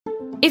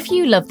If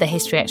you love the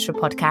History Extra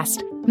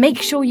podcast,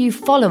 make sure you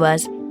follow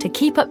us to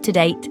keep up to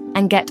date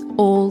and get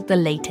all the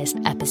latest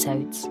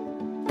episodes.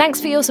 Thanks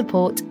for your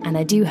support, and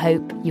I do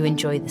hope you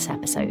enjoy this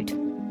episode.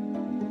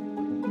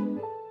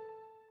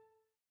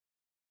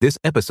 This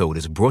episode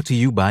is brought to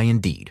you by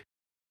Indeed.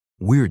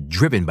 We're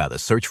driven by the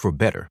search for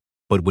better,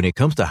 but when it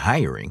comes to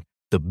hiring,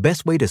 the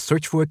best way to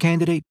search for a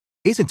candidate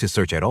isn't to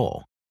search at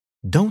all.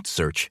 Don't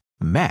search,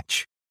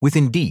 match with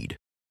Indeed.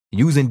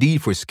 Use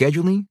Indeed for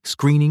scheduling,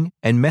 screening,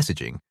 and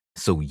messaging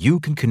so you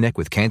can connect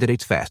with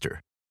candidates faster.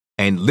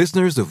 And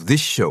listeners of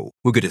this show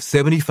will get a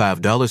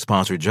 $75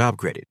 sponsored job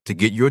credit to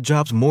get your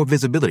jobs more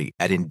visibility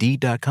at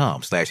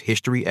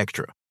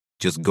Indeed.com/HistoryExtra.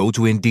 Just go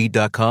to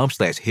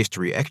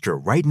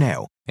Indeed.com/HistoryExtra right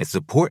now and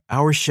support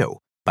our show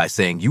by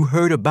saying you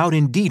heard about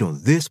Indeed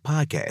on this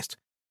podcast.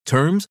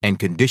 Terms and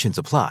conditions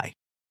apply.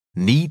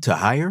 Need to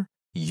hire?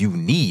 You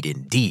need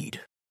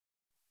Indeed.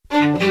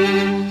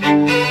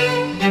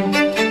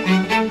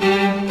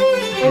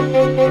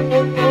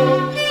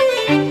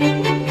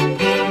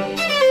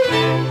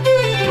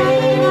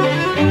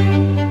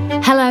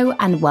 Hello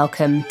and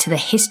welcome to the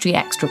History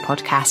Extra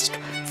podcast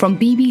from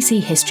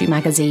BBC History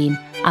Magazine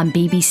and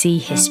BBC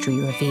History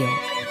Revealed.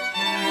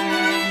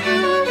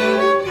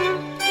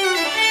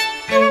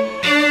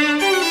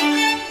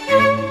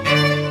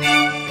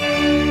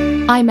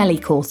 I'm Ellie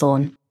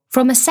Cawthorne.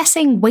 From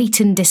assessing weight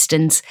and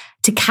distance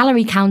to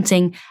calorie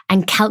counting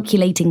and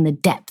calculating the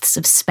depths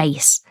of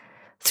space,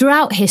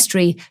 throughout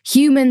history,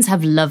 humans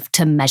have loved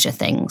to measure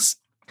things.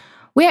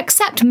 We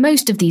accept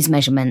most of these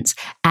measurements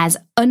as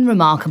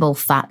unremarkable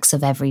facts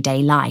of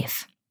everyday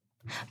life.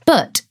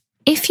 But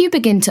if you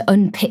begin to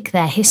unpick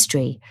their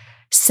history,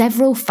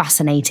 several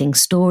fascinating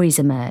stories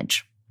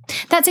emerge.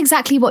 That's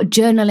exactly what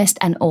journalist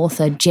and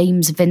author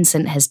James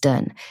Vincent has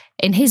done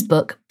in his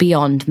book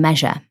Beyond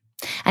Measure.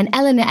 And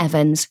Eleanor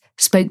Evans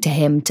spoke to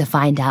him to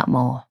find out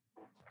more.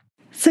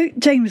 So,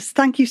 James,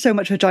 thank you so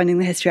much for joining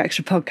the History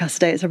Extra podcast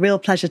today. It's a real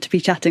pleasure to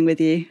be chatting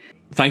with you.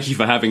 Thank you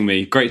for having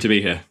me. Great to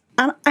be here.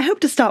 And I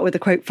hope to start with a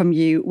quote from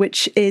you,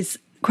 which is,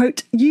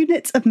 quote,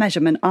 "Units of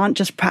measurement aren't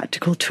just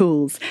practical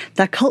tools.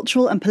 They're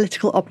cultural and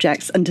political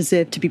objects and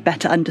deserve to be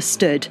better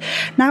understood."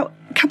 Now,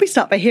 can we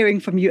start by hearing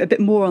from you a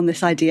bit more on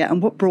this idea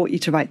and what brought you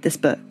to write this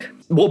book?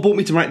 What brought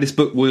me to write this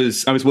book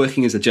was I was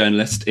working as a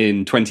journalist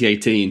in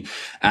 2018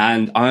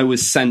 and I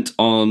was sent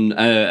on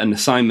an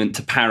assignment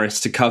to Paris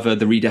to cover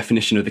the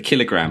redefinition of the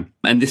kilogram.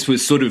 And this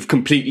was sort of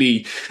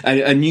completely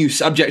a new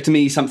subject to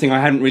me, something I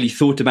hadn't really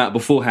thought about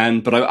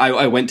beforehand. But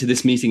I went to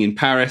this meeting in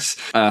Paris,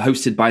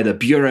 hosted by the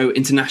Bureau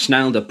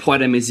International de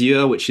Poids et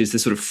Mesure, which is the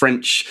sort of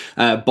French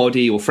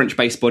body or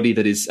French-based body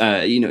that is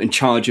in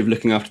charge of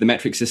looking after the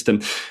metric system.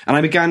 And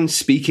I began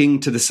speaking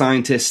to the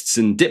scientists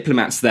and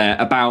diplomats there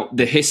about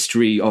the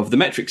history of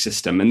the metric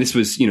system. And this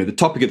was, the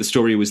topic of the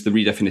story was the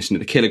redefinition of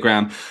the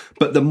kilogram.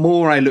 But the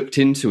more I looked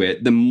into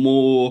it, the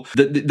more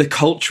the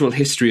cultural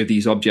history of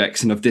these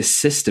objects and of this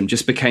system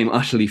just became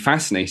utterly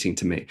fascinating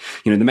to me.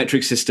 The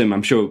metric system,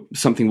 I'm sure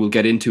something we'll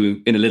get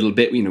into in a little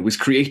bit, was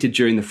created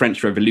during the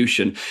French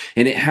Revolution.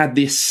 And it had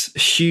this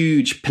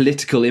huge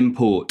political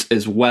import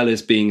as well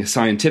as being a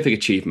scientific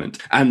achievement.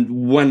 And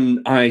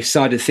when I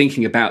started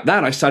thinking about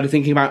that, I started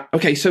thinking about,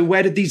 okay, so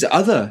where did these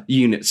other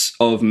units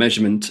of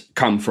measurement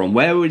come from?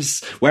 Where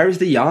is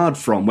the yard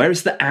from? Where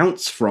is the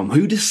ounce from?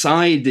 Who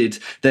decided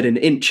that an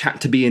inch had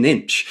to be an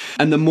inch?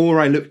 And the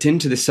more I looked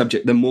into this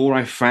subject, the more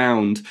I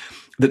found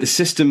that the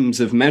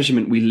systems of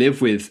measurement we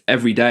live with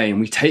every day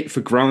and we take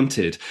for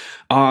granted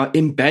are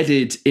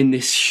embedded in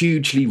this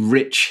hugely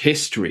rich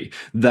history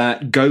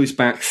that goes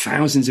back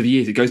thousands of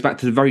years. It goes back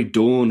to the very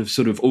dawn of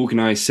sort of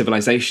organized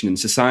civilization and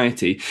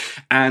society.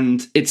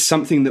 And it's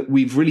something that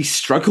we've really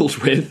struggled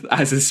with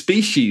as a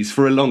species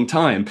for a long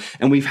time.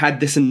 And we've had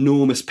this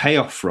enormous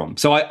payoff from.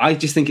 So I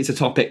just think it's a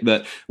topic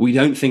that we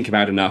don't think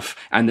about enough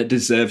and that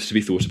deserves to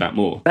be thought about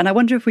more. And I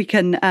wonder if we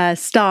can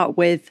start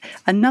with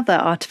another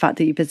artifact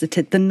that you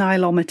visited, the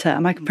Nilometer.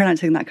 Am I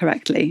pronouncing that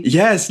correctly?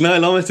 Yes,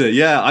 Nilometer.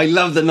 Yeah, I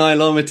love the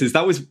Nilometers.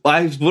 That was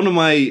one of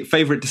my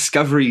favourite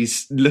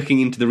discoveries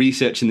looking into the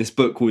research in this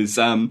book was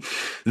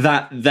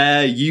that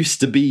there used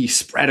to be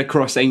spread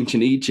across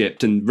ancient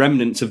Egypt, and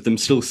remnants of them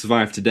still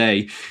survive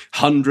today,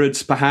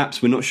 hundreds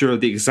perhaps, we're not sure of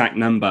the exact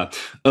number,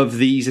 of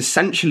these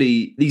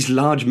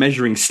large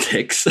measuring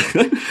sticks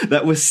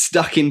that were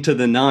stuck into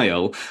the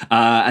Nile.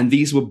 And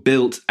these were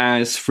built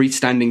as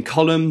freestanding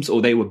columns,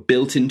 or they were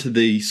built into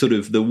the sort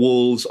of the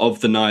walls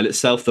of the Nile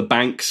itself, the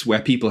banks where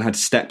people had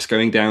steps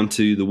going down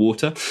to the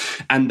water.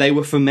 And they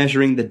were for measuring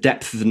the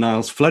depth of the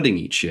Nile's flooding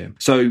each year.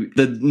 So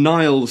the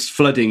Nile's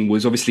flooding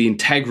was obviously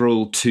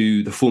integral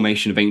to the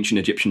formation of ancient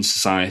Egyptian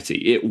society.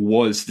 It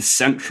was the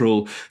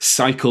central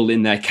cycle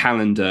in their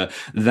calendar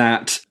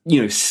that,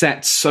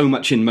 set so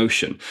much in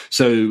motion.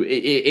 So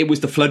it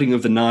was the flooding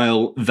of the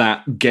Nile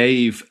that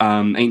gave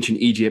ancient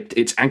Egypt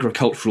its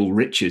agricultural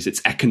riches, its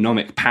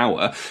economic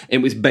power. It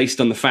was based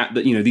on the fact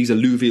that, these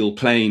alluvial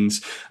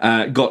plains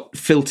got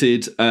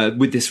filtered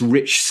with this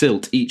rich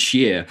silt each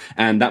year,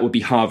 and that would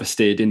be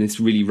harvested in this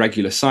really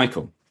regular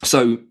cycle.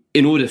 So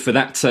in order for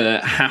that to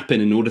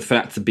happen, in order for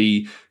that to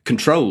be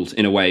controlled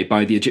in a way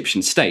by the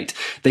Egyptian state.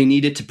 They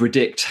needed to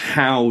predict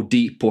how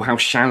deep or how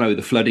shallow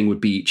the flooding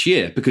would be each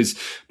year, because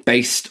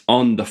based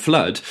on the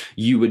flood,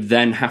 you would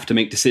then have to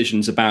make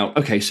decisions about,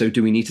 okay, so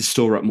do we need to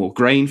store up more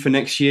grain for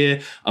next year?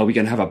 Are we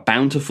going to have a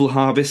bountiful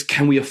harvest?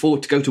 Can we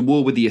afford to go to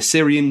war with the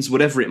Assyrians?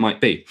 Whatever it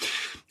might be.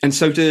 And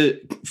so to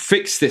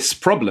fix this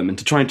problem and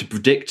to try and to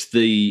predict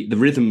the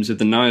rhythms of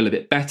the Nile a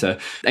bit better,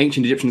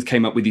 ancient Egyptians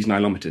came up with these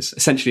Nilometers,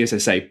 essentially, as I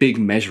say, big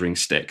measuring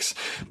sticks.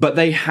 But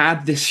they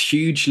had this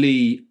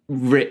hugely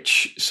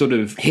rich sort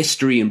of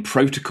history and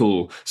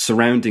protocol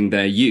surrounding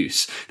their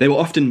use. They were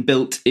often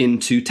built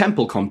into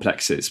temple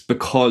complexes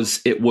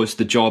because it was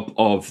the job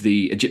of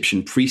the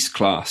Egyptian priest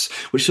class,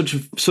 which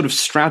sort of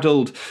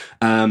straddled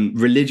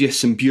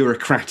religious and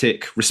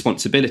bureaucratic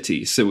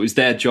responsibilities. So it was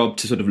their job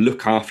to sort of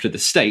look after the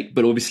state,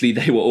 but obviously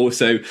they were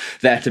also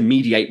there to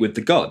mediate with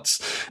the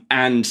gods.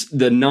 And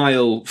the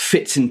Nile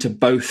fits into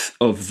both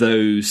of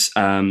those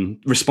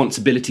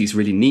responsibilities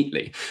really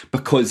neatly,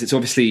 because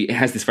it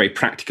has this very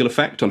practical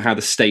effect on how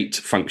the state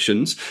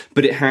functions,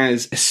 but it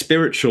has a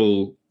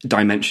spiritual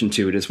dimension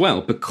to it as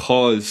well,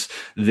 because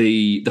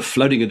the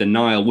flooding of the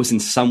Nile was in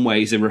some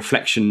ways a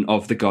reflection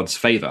of the gods'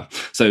 favor.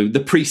 So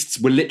the priests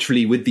were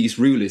literally, with these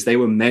rulers, they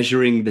were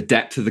measuring the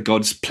depth of the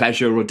gods'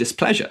 pleasure or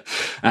displeasure.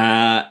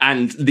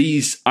 And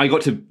I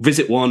got to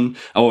visit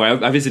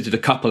I visited a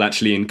couple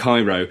actually in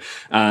Cairo.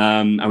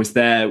 I was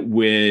there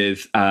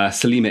with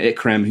Salima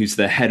Ikram, who's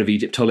the head of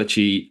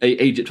Egyptology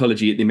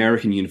at the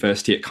American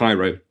University at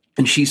Cairo.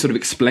 And she sort of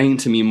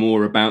explained to me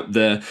more about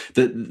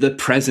the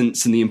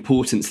presence and the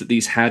importance that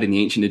these had in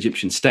the ancient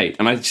Egyptian state.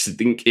 And I just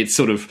think it's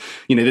sort of,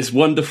 this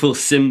wonderful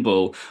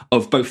symbol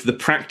of both the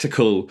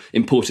practical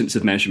importance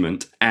of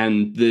measurement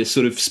and the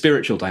sort of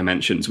spiritual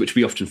dimensions, which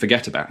we often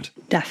forget about.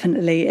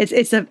 Definitely.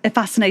 It's a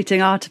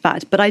fascinating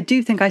artifact, but I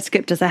do think I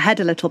skipped us ahead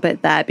a little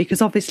bit there,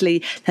 because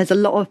obviously there's a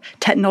lot of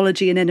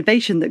technology and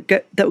innovation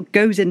that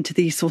goes into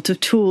these sort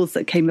of tools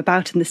that came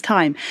about in this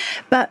time.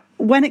 But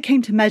when it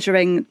came to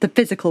measuring the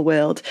physical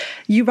world,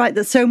 you write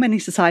that so many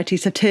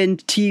societies have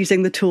turned to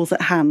using the tools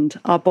at hand,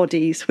 our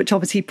bodies, which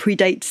obviously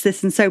predates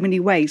this in so many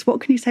ways. What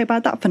can you say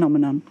about that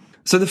phenomenon?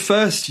 So the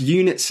first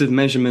units of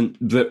measurement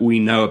that we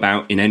know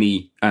about in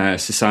any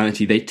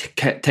society, they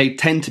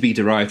tend to be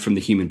derived from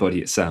the human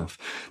body itself.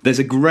 There's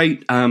a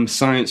great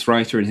science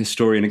writer and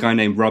historian, a guy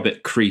named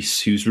Robert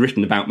Crease, who's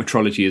written about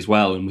metrology as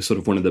well, and was sort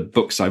of one of the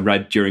books I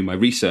read during my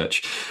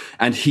research.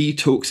 And he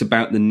talks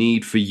about the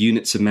need for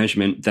units of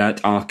measurement that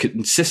are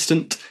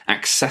consistent,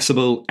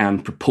 accessible,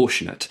 and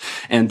proportionate.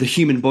 And the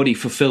human body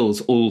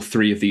fulfills all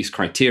three of these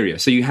criteria.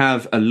 So you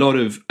have a lot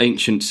of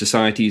ancient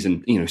societies,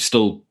 and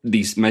still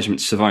these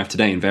measurements survive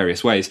today in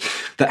various ways,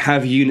 that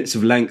have units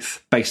of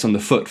length based on the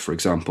foot, for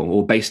example,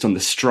 or based on the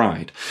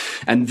stride.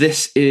 And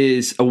this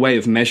is a way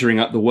of measuring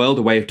up the world,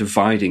 a way of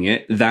dividing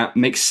it that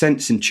makes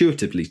sense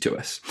intuitively to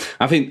us.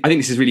 I think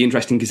this is really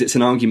interesting, because it's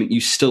an argument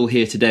you still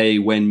hear today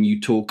when you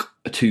talk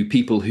to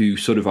people who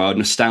sort of are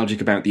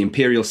nostalgic about the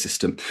imperial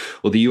system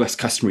or the US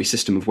customary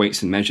system of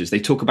weights and measures. They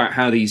talk about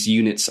how these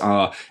units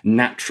are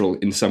natural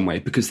in some way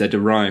because they're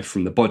derived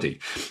from the body.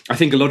 I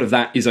think a lot of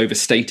that is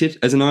overstated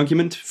as an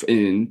argument.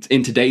 In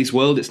today's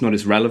world, it's not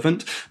as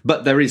relevant,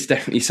 but there is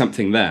definitely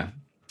something there.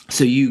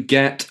 So you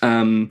get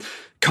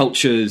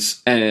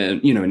cultures,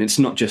 and it's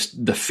not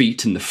just the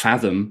feet and the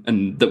fathom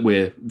and that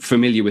we're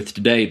familiar with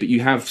today, but you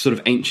have sort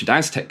of ancient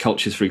Aztec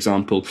cultures, for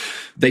example.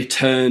 They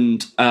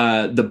turned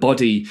the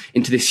body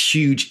into this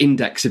huge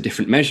index of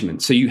different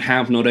measurements. So you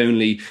have not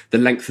only the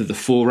length of the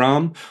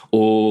forearm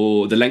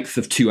or the length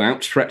of two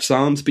outstretched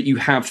arms, but you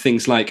have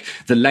things like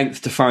the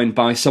length defined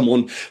by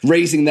someone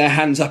raising their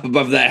hands up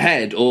above their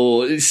head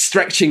or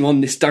stretching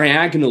on this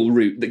diagonal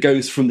route that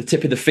goes from the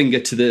tip of the finger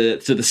to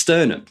the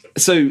sternum.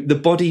 So the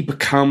body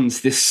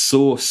becomes this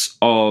source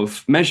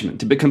of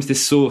measurement. It becomes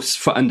this source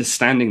for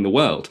understanding the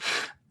world.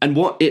 And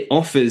what it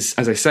offers,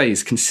 as I say,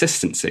 is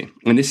consistency.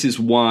 And this is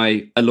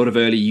why a lot of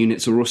early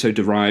units are also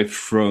derived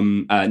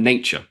from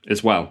nature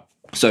as well.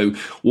 So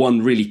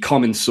one really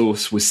common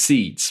source was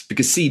seeds,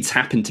 because seeds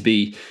happen to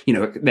be,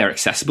 they're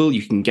accessible.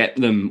 You can get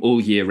them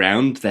all year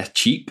round. They're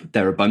cheap.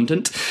 They're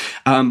abundant.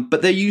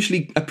 But they're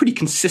usually a pretty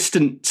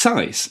consistent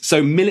size.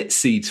 So millet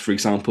seeds, for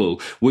example,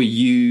 were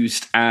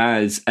used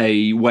as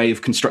a way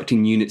of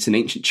constructing units in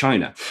ancient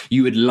China.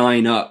 You would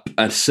line up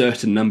a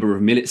certain number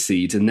of millet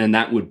seeds, and then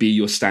that would be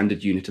your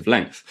standard unit of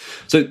length.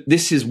 So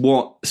this is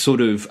what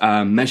sort of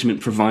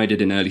measurement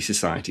provided in early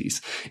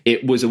societies.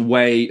 It was a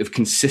way of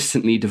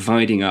consistently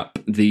dividing up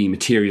the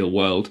material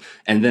world,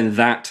 and then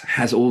that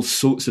has all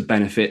sorts of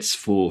benefits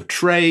for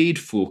trade,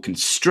 for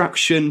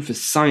construction, for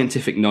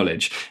scientific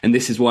knowledge, and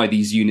this is why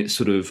these units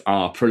sort of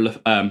are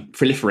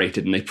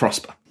proliferated and they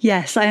prosper.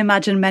 Yes, I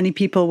imagine many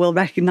people will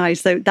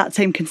recognise that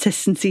same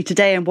consistency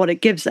today and what it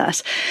gives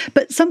us.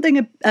 But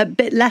something a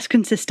bit less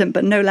consistent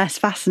but no less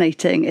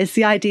fascinating is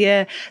the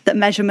idea that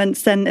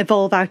measurements then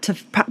evolve out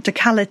of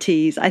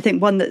practicalities. I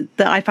think one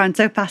that I found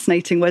so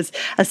fascinating was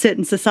a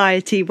certain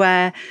society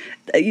where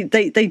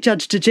they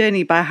judged a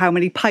journey by how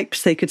many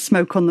pipes they could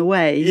smoke on the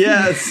way.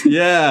 Yes,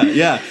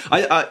 yeah.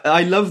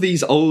 I love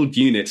these old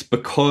units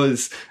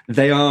because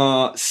they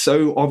are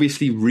so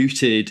obviously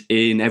rooted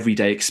in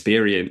everyday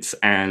experience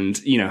and,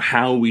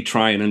 how we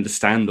try and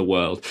understand the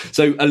world.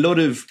 So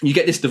you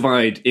get this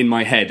divide in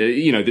my head,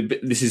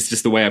 this is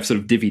just the way I've sort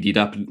of divvied it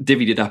up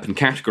and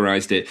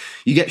categorized it.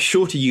 You get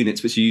shorter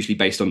units, which are usually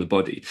based on the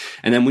body.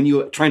 And then when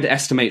you're trying to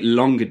estimate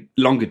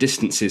longer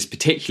distances,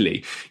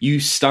 particularly, you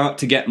start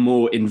to get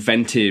more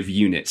inventive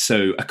units.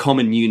 So a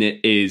common unit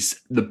is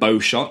the bow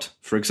shot,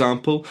 for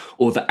example,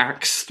 or the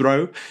axe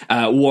throw.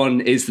 One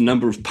is the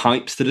number of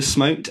pipes that are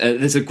smoked.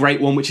 There's a great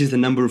one, which is the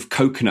number of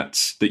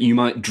coconuts that you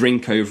might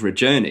drink over a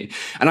journey.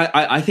 And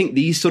I think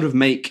these sort of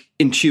make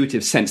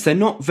intuitive sense. They're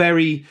not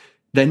very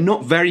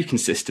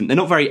consistent. They're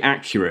not very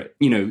accurate.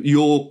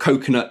 Your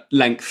coconut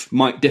length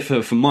might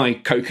differ from my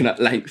coconut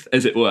length,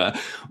 as it were,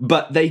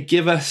 but they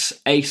give us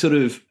a sort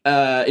of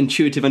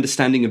intuitive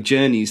understanding of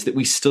journeys that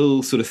we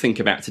still sort of think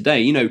about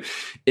today.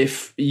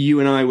 If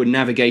you and I were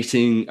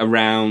navigating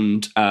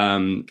around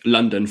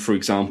London, for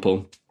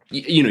example,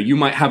 you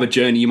might have a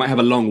journey, you might have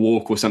a long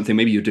walk or something.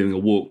 Maybe you're doing a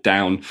walk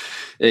down,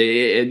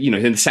 in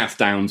the South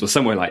Downs or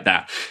somewhere like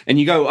that. And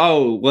you go,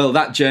 oh, well,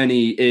 that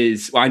journey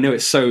I know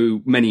it's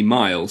so many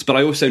miles, but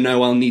I also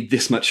know I'll need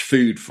this much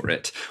food for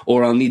it,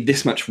 or I'll need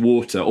this much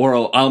water,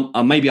 or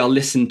maybe I'll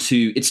listen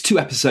to, it's 2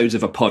 episodes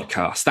of a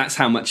podcast. That's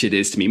how much it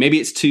is to me. Maybe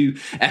it's 2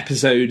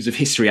 episodes of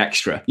History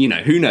Extra,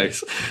 who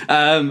knows?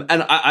 And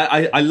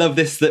I love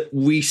this, that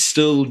we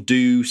still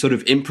do sort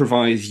of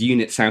improvise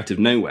units out of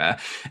nowhere.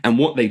 And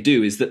what they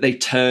do is that they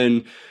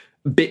turn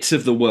bits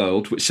of the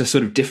world which are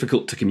sort of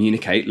difficult to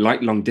communicate,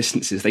 like long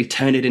distances, they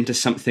turn it into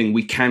something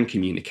we can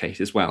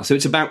communicate as well. So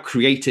it's about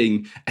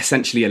creating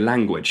essentially a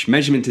language.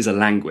 Measurement is a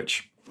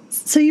language.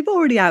 So you've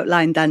already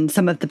outlined then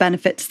some of the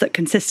benefits that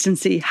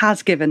consistency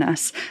has given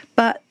us,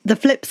 but the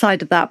flip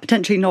side of that,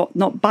 potentially not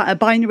a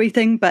binary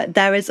thing, but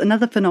there is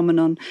another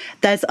phenomenon.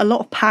 There's a lot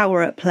of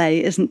power at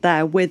play, isn't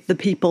there, with the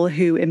people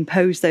who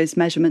impose those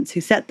measurements, who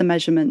set the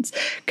measurements.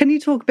 Can you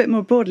talk a bit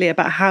more broadly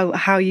about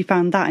how you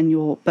found that in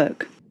your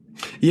book?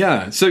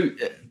 Yeah, so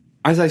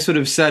as I sort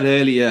of said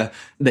earlier,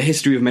 the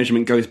history of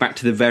measurement goes back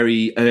to the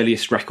very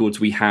earliest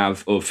records we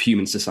have of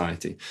human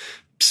society.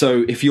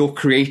 So if you're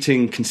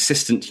creating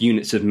consistent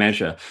units of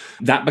measure,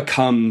 that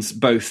becomes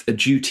both a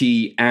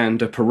duty and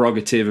a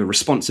prerogative, a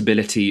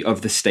responsibility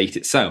of the state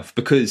itself,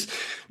 because,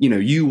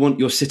 you want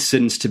your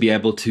citizens to be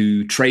able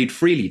to trade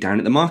freely down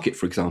at the market,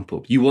 for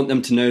example. You want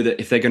them to know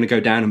that if they're going to go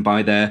down and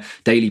buy their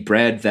daily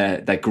bread,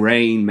 their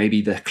grain,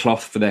 maybe their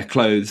cloth for their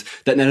clothes,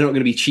 that they're not going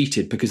to be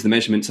cheated because the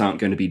measurements aren't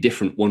going to be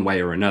different one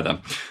way or another.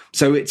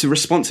 So it's a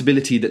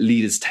responsibility that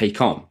leaders take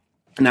on.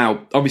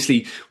 Now,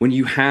 obviously, when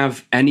you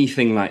have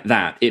anything like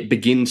that, it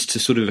begins to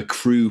sort of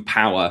accrue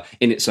power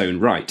in its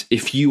own right.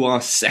 If you are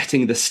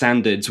setting the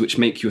standards which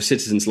make your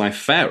citizens' life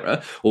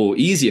fairer or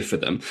easier for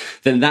them,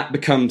 then that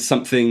becomes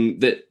something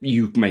that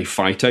you may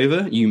fight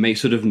over, you may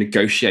sort of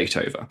negotiate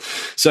over.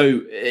 So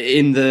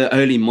in the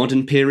early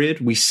modern period,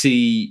 we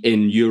see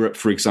in Europe,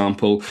 for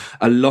example,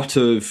 a lot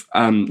of,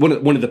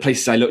 one of the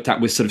places I looked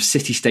at was sort of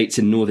city-states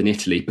in northern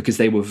Italy, because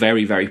they were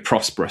very, very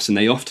prosperous, and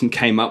they often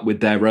came up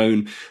with their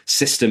own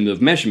system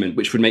of measurement,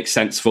 which would make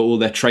sense for all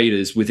their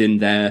traders within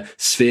their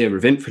sphere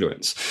of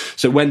influence.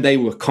 So when they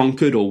were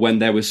conquered, or when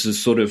there was a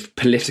sort of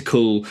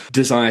political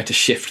desire to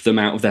shift them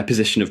out of their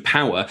position of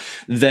power,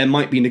 there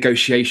might be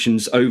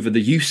negotiations over the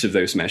use of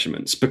those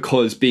measurements,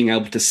 because being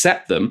able to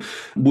set them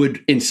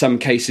would in some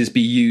cases be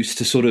used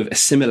to sort of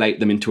assimilate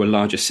them into a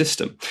larger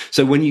system.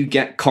 So when you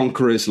get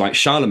conquerors like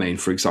Charlemagne,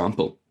 for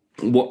example,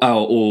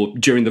 or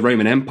during the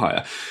Roman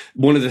Empire,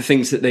 one of the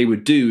things that they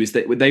would do is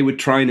that they would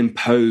try and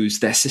impose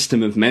their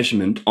system of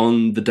measurement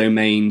on the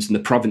domains and the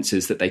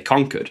provinces that they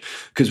conquered.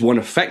 Because one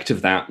effect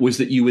of that was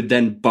that you would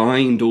then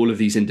bind all of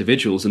these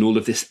individuals and all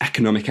of this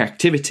economic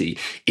activity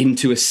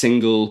into a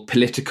single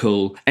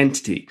political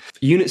entity.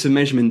 Units of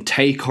measurement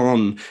take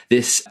on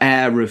this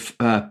air of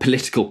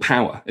political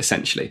power,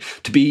 essentially.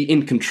 To be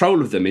in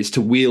control of them is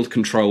to wield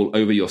control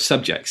over your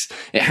subjects.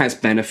 It has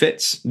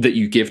benefits that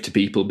you give to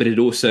people, but it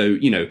also,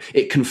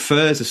 it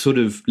confers a sort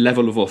of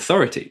level of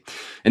authority.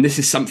 And this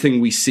is something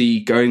we see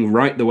going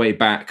right the way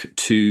back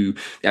to,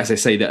 as I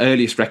say, the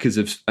earliest records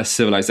of a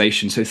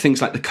civilization. So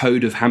things like the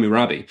Code of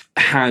Hammurabi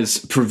has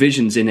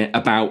provisions in it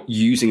about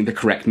using the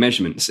correct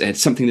measurements.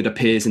 It's something that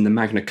appears in the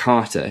Magna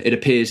Carta. It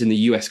appears in the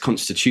US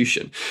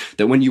Constitution,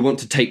 that when you want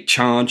to take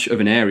charge of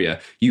an area,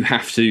 you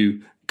have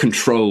to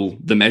control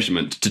the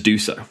measurement to do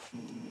so.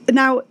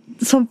 Now,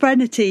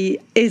 sovereignty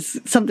is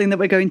something that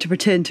we're going to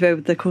return to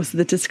over the course of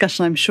the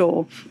discussion, I'm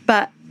sure.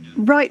 But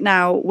right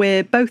now,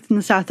 we're both in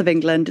the south of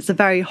England. It's a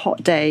very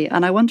hot day.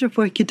 And I wonder if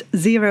we could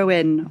zero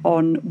in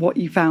on what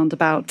you found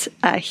about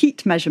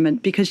heat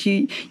measurement, because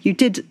you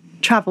did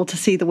travel to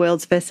see the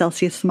world's first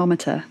Celsius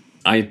thermometer?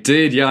 I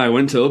did, yeah. I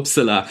went to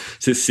Uppsala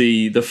to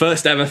see the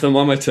first ever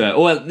thermometer.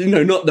 Well,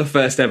 no, not the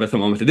first ever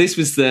thermometer. This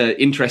was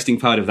the interesting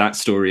part of that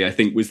story, I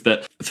think, was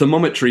that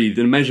thermometry,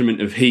 the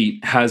measurement of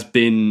heat, has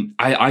been,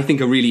 I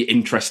think, a really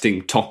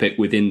interesting topic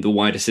within the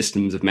wider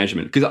systems of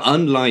measurement. Because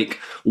unlike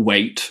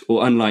weight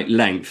or unlike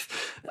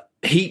length,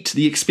 heat,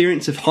 the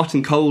experience of hot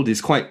and cold,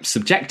 is quite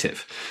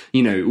subjective.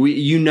 You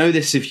know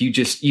this if you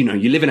just,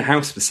 you live in a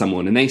house with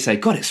someone and they say,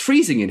 God, it's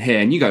freezing in here.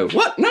 And you go,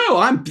 what?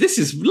 No, this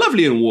is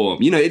lovely and warm.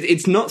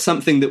 It's not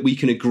something that we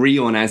can agree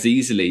on as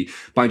easily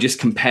by just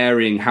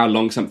comparing how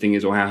long something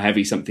is or how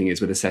heavy something is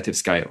with a set of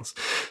scales.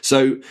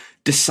 So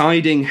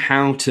deciding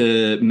how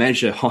to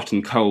measure hot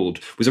and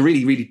cold was a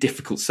really, really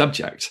difficult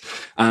subject.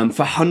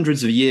 For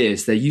hundreds of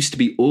years, there used to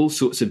be all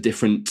sorts of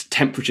different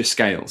temperature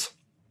scales.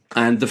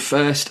 And the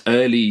first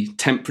early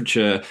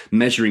temperature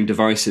measuring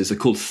devices are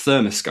called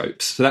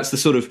thermoscopes. So that's the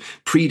sort of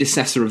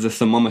predecessor of the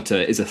thermometer,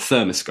 is a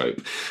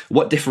thermoscope.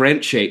 What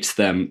differentiates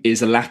them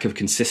is a lack of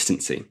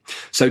consistency.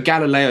 So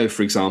Galileo,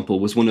 for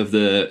example, was one of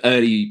the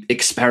early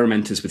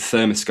experimenters with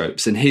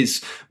thermoscopes, and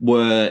his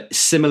were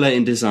similar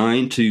in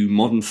design to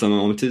modern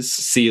thermometers,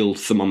 sealed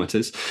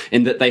thermometers,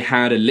 in that they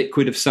had a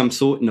liquid of some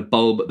sort and a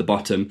bulb at the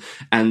bottom,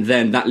 and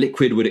then that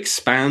liquid would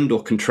expand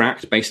or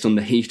contract based on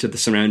the heat of the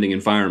surrounding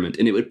environment,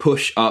 and it would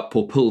push up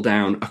or pull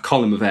down a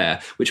column of air,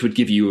 which would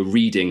give you a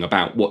reading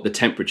about what the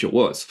temperature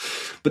was.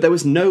 But there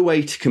was no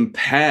way to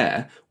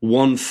compare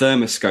one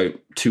thermoscope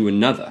to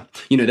another.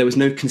 There was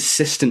no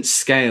consistent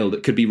scale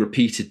that could be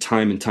repeated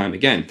time and time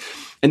again.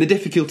 And the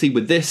difficulty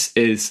with this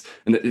is,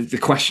 and the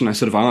question I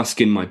sort of ask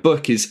in my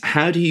book is,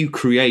 how do you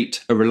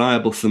create a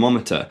reliable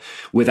thermometer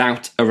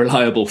without a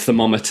reliable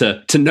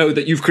thermometer to know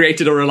that you've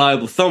created a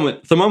reliable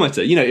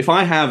thermometer? If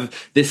I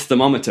have this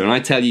thermometer and I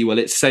tell you, well,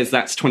 it says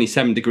that's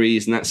 27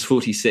 degrees and that's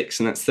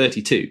 46 and that's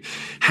 32,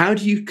 how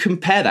do you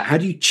compare that? How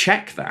do you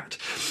check that?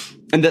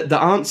 And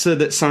the answer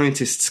that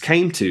scientists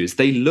came to is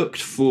they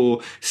looked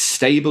for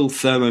stable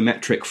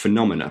thermometric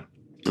phenomena.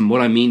 And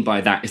what I mean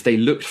by that is they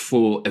looked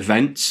for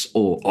events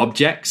or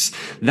objects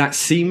that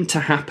seemed to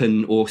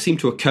happen or seem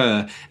to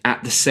occur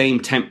at the same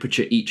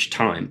temperature each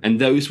time.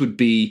 And those would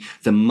be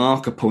the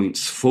marker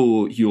points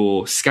for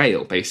your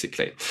scale,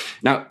 basically.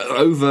 Now,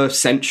 over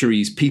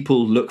centuries,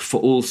 people look for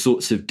all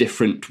sorts of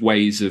different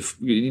ways of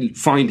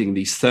finding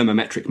these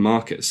thermometric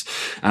markers.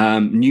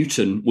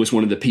 Newton was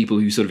one of the people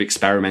who sort of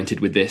experimented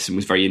with this and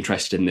was very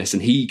interested in this.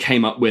 And he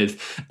came up with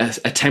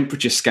a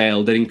temperature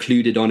scale that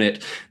included on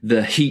it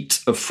the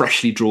heat of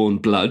freshly drawn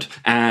blood,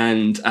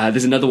 and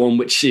there's another one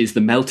which is the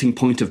melting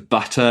point of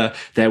butter.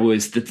 There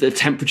was the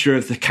temperature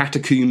of the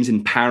catacombs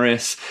in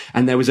Paris,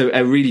 and there was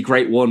a really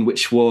great one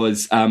which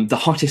was the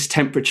hottest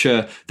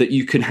temperature that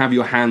you can have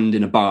your hand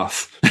in a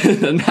bath.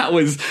 And that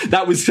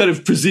was sort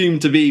of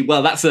presumed to be,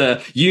 well, that's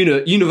a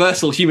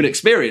universal human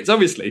experience,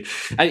 obviously.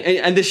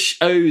 And this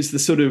shows the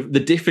sort of the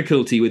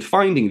difficulty with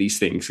finding these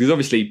things, because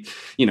obviously,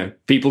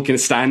 people can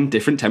stand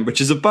different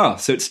temperatures of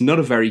bath, so it's not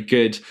a very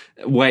good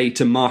way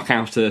to mark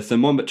out a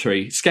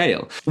thermometry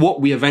scale. What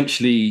we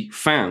eventually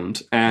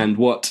found, and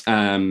what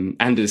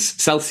Anders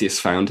Celsius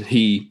found,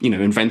 he,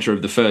 inventor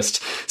of the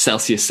first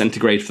Celsius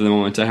centigrade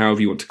thermometer,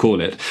 however you want to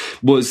call it,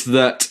 was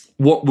that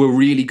what were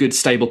really good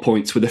stable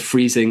points were the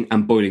freezing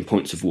and boiling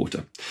points of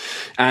water.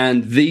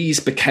 And these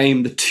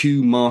became the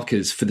two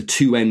markers for the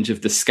two ends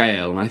of the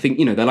scale. And I think,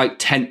 they're like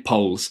tent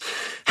poles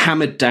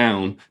hammered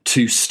down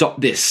to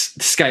stop this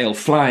scale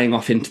flying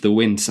off into the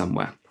wind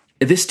somewhere.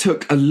 This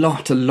took a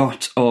lot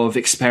of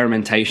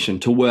experimentation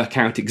to work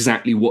out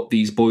exactly what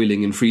these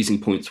boiling and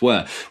freezing points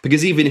were.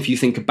 Because even if you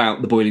think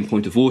about the boiling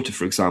point of water,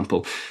 for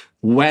example,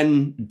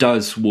 when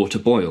does water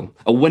boil?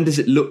 Or when does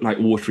it look like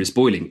water is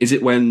boiling? Is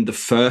it when the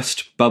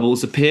first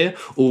bubbles appear?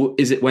 Or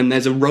is it when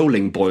there's a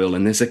rolling boil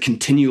and there's a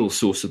continual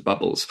source of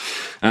bubbles?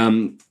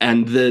 And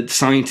the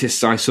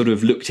scientists I sort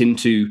of looked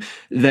into,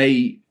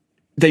 they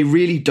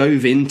really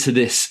dove into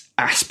this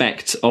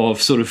aspect of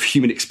sort of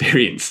human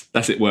experience,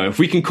 as it were, if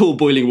we can call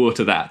boiling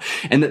water that,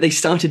 and that they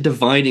started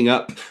dividing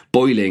up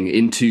boiling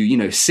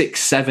into, 6,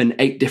 7,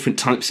 8 different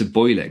types of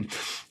boiling.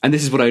 And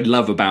this is what I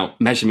love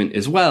about measurement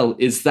as well,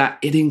 is that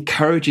it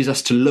encourages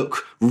us to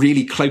look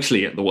really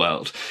closely at the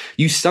world.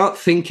 You start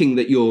thinking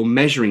that you're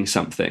measuring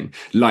something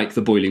like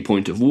the boiling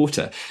point of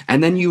water,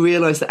 and then you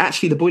realize that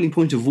actually the boiling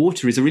point of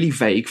water is a really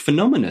vague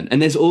phenomenon,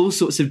 and there's all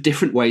sorts of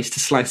different ways to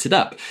slice it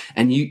up.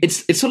 And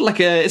it's sort of like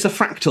it's a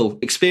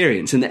fractal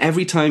experience, and that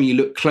every time you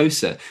look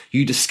closer,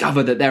 you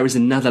discover that there is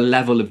another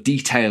level of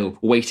detail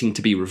waiting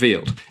to be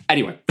revealed.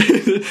 Anyway,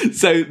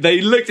 so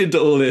they looked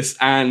into all this,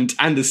 and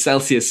Anders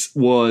Celsius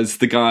was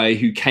the guy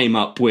who came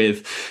up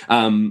with,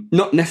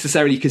 not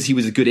necessarily because he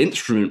was a good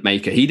instrument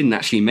maker, he didn't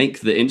actually make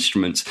the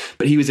instruments,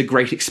 but he was a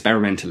great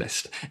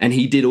experimentalist, and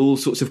he did all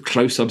sorts of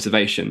close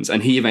observations,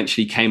 and he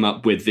eventually came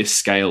up with this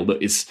scale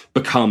that is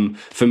become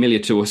familiar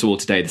to us all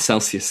today, the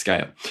Celsius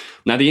scale.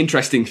 Now, the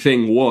interesting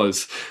thing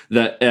was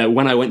that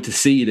when I went to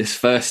see this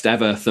first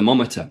ever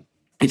thermometer,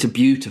 it's a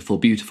beautiful,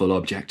 beautiful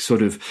object,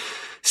 sort of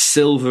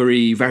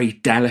silvery, very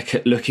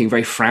delicate looking,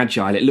 very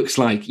fragile. It looks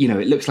like,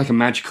 a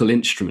magical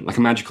instrument, like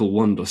a magical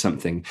wand or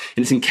something.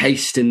 And it's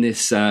encased in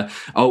this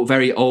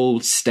very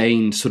old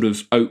stained sort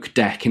of oak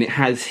deck, and it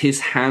has his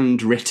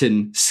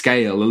handwritten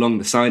scale along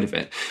the side of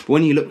it. But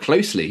when you look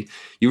closely,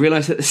 you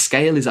realize that the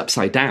scale is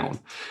upside down,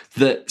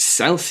 that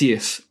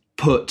Celsius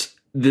put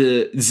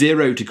the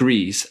 0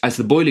 degrees as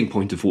the boiling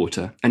point of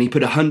water, and he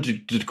put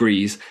 100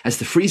 degrees as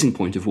the freezing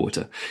point of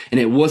water. And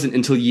it wasn't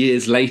until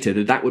years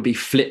later that would be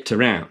flipped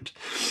around.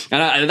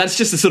 And that's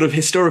just a sort of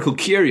historical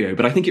curio,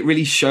 but I think it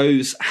really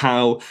shows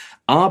how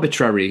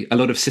arbitrary a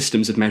lot of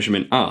systems of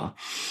measurement are.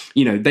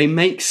 They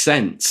make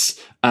sense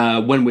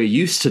when we're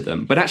used to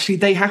them, but actually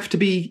they have to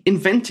be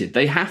invented.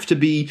 They have to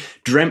be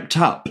dreamt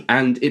up.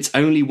 And it's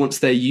only once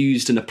they're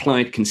used and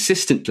applied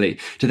consistently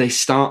do they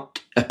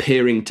start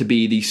appearing to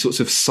be these sorts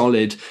of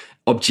solid,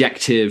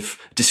 objective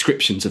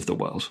descriptions of the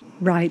world.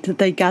 Right, that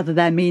they gather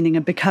their meaning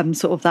and become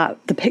sort of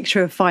the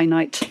picture of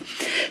finite.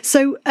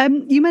 So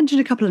you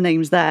mentioned a couple of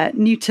names there,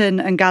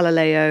 Newton and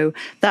Galileo,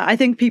 that I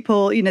think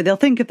people, they'll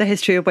think of the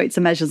history of weights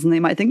and measures and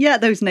they might think, yeah,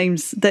 those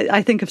names,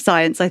 I think of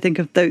science, I think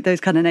of those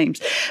kind of names.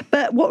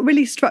 But what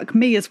really struck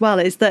me as well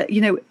is that,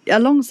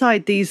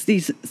 alongside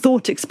these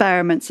thought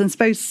experiments and I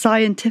suppose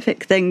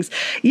scientific things,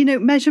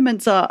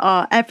 measurements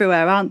are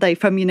everywhere, aren't they?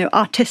 From,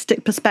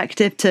 artistic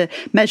perspective to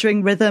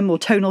measuring rhythm or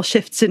tonal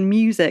shifts in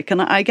music.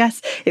 And I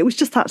guess it was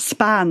just that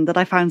span that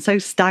I found so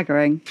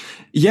staggering.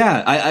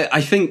 Yeah,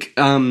 I think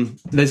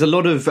there's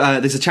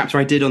a chapter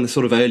I did on the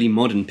sort of early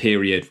modern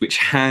period, which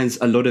has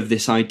a lot of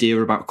this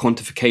idea about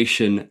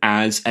quantification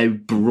as a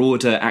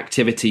broader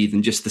activity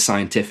than just the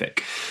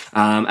scientific.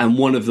 And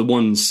one of the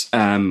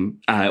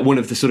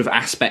sort of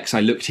aspects I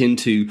looked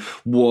into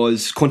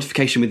was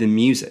quantification within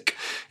music.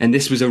 And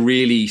this was a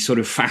really sort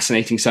of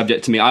fascinating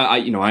subject to me.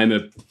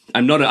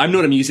 I'm not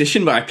a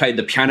musician, but I played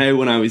the piano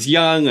when I was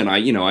young, and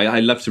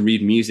I love to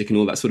read music and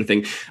all that sort of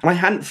thing. And I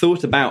hadn't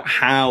thought about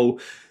how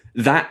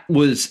that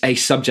was a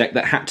subject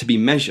that had to be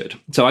measured.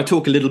 So I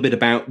talk a little bit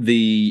about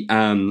the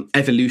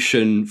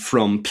evolution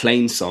from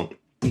plainsong,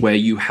 where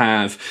you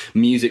have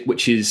music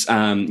which is,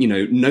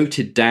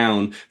 noted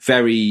down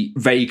very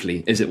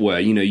vaguely, as it were.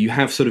 You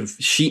have sort of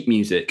sheet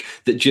music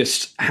that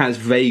just has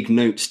vague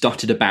notes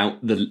dotted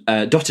about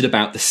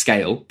the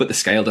scale, but the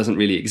scale doesn't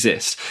really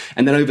exist.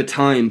 And then over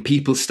time,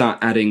 people start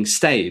adding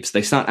staves.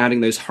 They start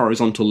adding those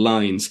horizontal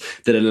lines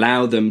that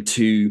allow them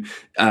to,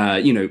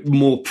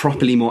 more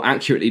properly, more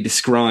accurately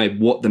describe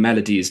what the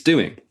melody is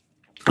doing.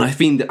 And I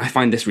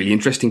find this really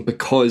interesting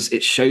because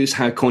it shows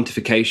how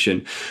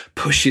quantification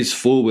pushes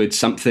forward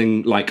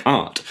something like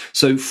art.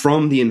 So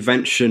from the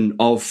invention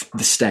of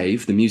the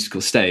stave, the musical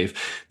stave,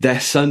 there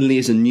suddenly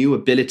is a new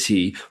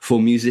ability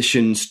for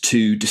musicians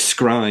to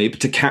describe,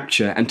 to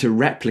capture, and to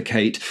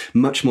replicate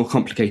much more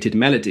complicated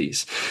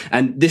melodies.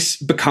 And this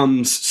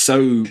becomes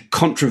so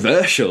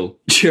controversial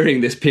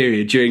during this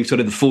period, during sort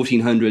of the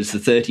 1400s, the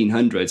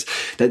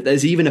 1300s, that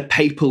there's even a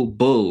papal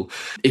bull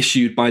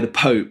issued by the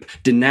Pope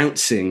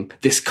denouncing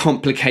this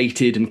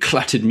complicated and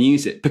cluttered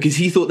music, because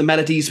he thought the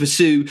melodies were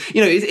so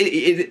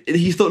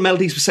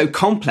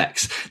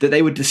complex that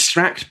they would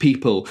distract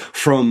people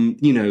from,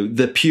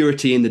 the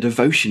purity and the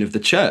devotion of the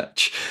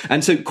church.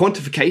 And so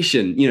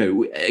quantification,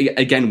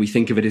 again, we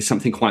think of it as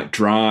something quite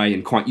dry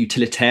and quite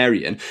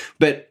utilitarian,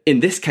 but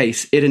in this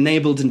case, it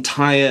enabled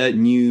entire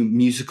new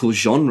musical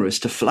genres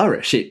to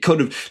flourish. It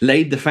kind of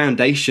laid the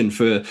foundation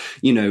for,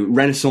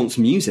 Renaissance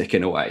music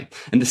in a way.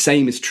 And the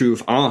same is true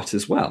of art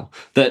as well,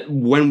 that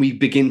when we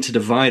begin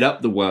to divide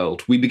up the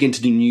world, we begin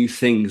to do new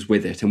things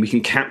with it, and we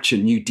can capture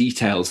new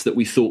details that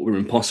we thought were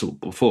impossible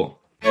before.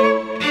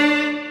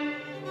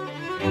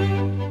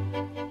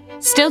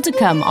 Still to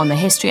come on the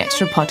History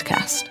Extra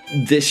podcast.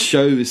 This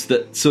shows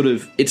that sort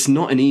of it's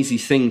not an easy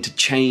thing to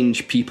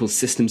change people's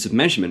systems of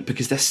measurement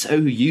because they're so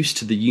used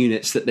to the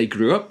units that they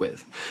grew up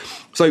with.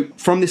 So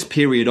from this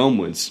period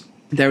onwards,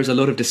 there is a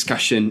lot of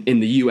discussion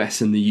in the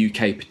US and the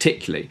UK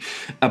particularly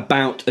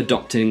about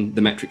adopting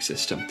the metric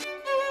system.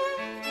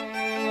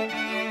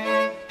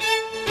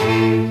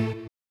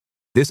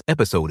 This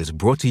episode is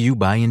brought to you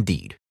by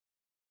Indeed.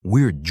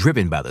 We're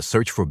driven by the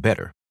search for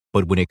better,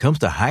 but when it comes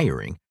to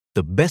hiring,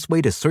 the best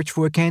way to search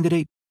for a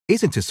candidate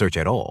isn't to search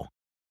at all.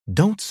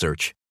 Don't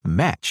search,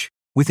 match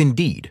with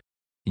Indeed.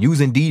 Use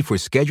Indeed for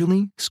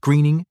scheduling,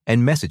 screening,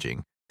 and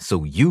messaging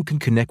so you can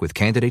connect with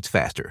candidates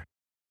faster.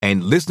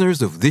 And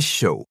listeners of this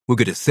show will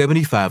get a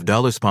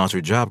 $75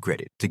 sponsored job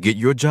credit to get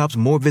your jobs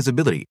more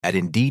visibility at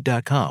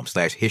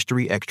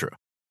Indeed.com/HistoryExtra.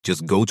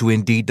 Just go to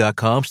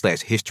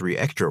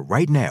Indeed.com/HistoryExtra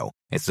right now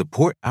and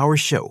support our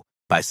show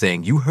by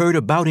saying you heard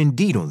about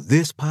Indeed on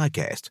this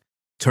podcast.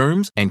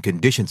 Terms and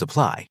conditions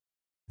apply.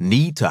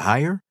 Need to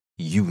hire?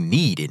 You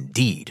need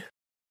Indeed.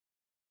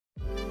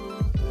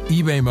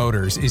 eBay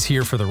Motors is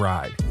here for the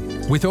ride.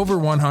 With over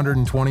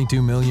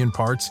 122 million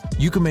parts,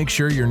 you can make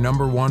sure your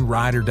number one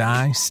ride or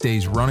die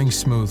stays running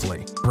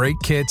smoothly. Brake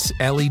kits,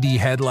 LED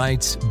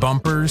headlights,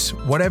 bumpers,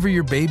 whatever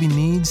your baby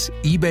needs,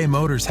 eBay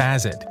Motors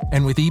has it.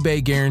 And with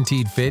eBay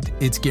Guaranteed Fit,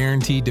 it's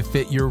guaranteed to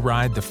fit your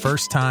ride the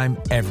first time,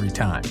 every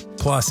time.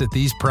 Plus, at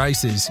these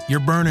prices, you're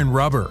burning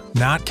rubber,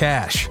 not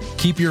cash.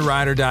 Keep your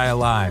ride or die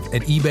alive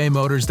at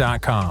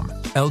ebaymotors.com.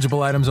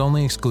 Eligible items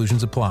only,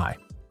 exclusions apply.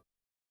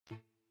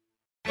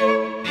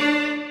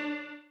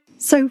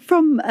 So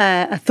from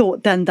a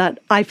thought then that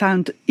I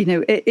found,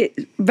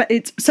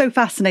 it's so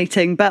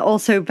fascinating, but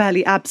also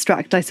fairly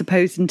abstract, I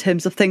suppose, in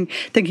terms of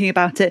thinking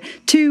about it,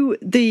 to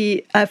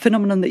the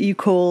phenomenon that you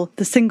call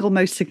the single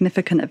most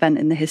significant event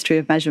in the history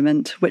of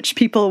measurement, which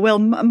people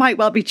might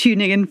well be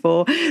tuning in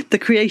for, the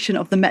creation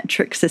of the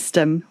metric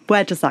system.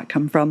 Where does that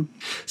come from?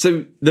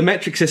 So the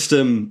metric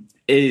system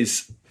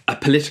is a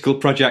political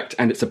project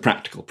and it's a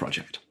practical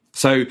project.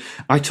 So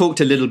we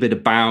talked a little bit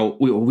about,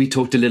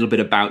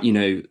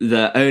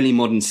 the early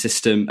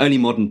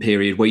modern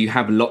period where you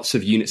have lots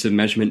of units of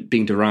measurement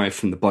being derived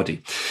from the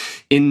body.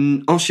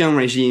 In Ancien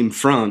Régime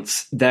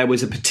France, there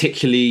was a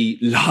particularly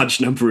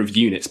large number of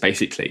units,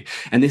 basically.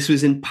 And this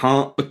was in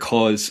part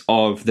because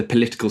of the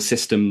political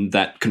system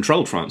that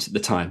controlled France at the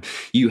time.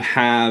 You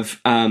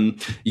have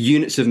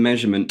units of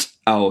measurement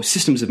or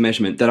systems of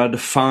measurement that are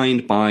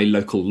defined by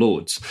local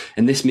lords.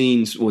 And this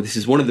means, or this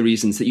is one of the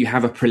reasons, that you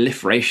have a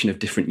proliferation of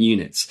different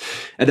units.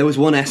 There was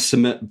one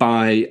estimate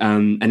by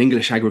an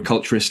English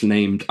agriculturist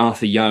named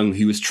Arthur Young,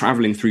 who was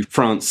traveling through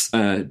France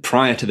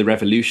prior to the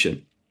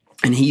revolution.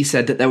 And he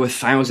said that there were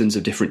thousands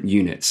of different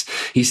units.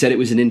 He said it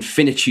was an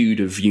infinitude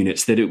of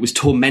units, that it was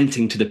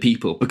tormenting to the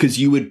people because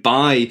you would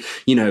buy,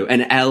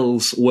 an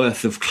L's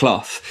worth of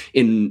cloth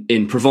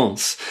in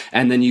Provence,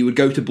 and then you would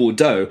go to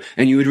Bordeaux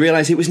and you would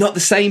realize it was not the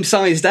same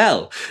sized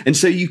L. And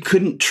so you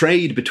couldn't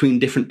trade between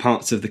different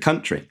parts of the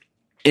country.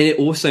 And it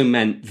also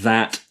meant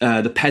that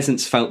the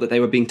peasants felt that they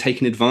were being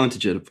taken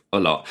advantage of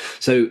a lot.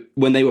 So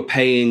when they were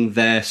paying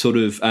their sort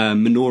of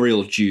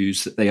manorial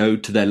dues that they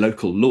owed to their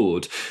local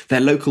lord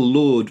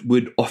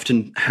would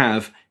often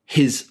have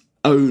his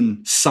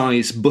own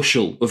size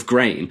bushel of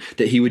grain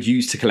that he would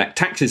use to collect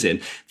taxes in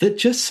that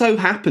just so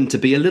happened to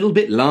be a little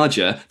bit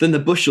larger than the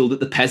bushel that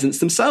the peasants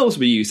themselves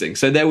were using.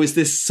 So there was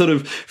this sort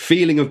of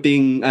feeling of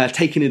being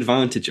taken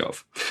advantage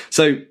of.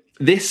 So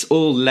this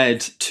all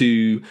led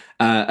to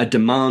a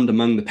demand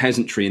among the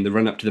peasantry in the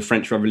run-up to the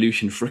French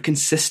Revolution for a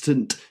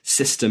consistent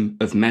system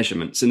of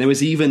measurements. And there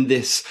was even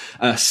this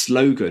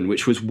slogan,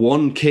 which was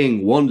one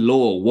king, one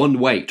law, one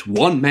weight,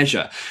 one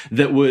measure,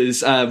 that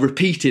was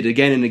repeated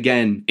again and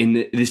again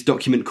in this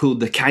document called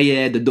the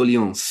Cahiers de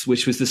Doléances,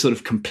 which was the sort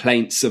of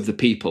complaints of the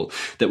people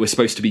that were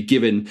supposed to be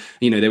given.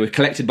 They were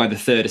collected by the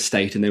Third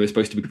Estate and they were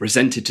supposed to be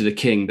presented to the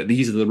king, that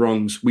these are the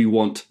wrongs we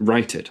want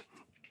righted.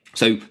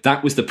 So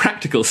that was the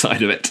practical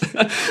side of it.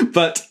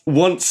 But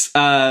once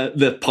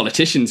the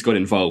politicians got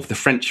involved, the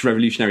French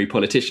revolutionary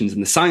politicians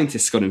and the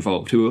scientists got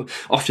involved, who were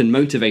often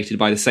motivated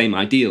by the same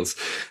ideals,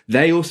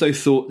 they also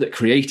thought that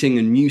creating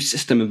a new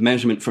system of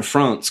measurement for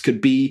France could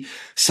be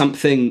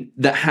something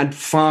that had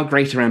far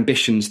greater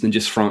ambitions than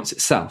just France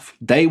itself.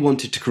 They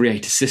wanted to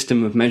create a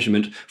system of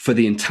measurement for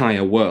the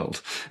entire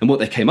world. And what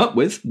they came up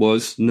with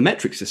was the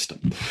metric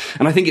system.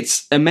 And I think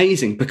it's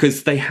amazing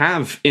because they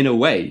have, in a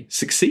way,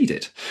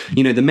 succeeded.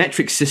 The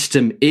metric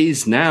system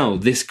is now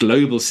this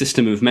global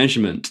system of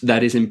measurement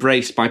that is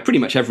embraced by pretty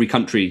much every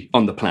country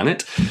on the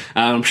planet.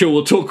 I'm sure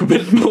we'll talk a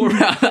bit more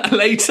about that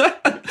later.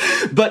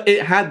 But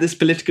it had this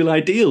political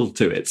ideal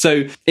to it.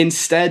 So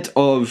instead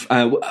of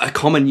a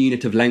common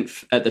unit of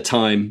length at the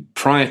time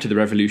prior to the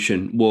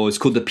revolution was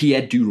called the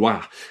pied du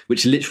roi,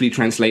 which literally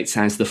translates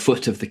as the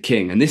foot of the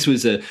king. And this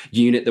was a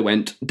unit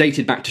that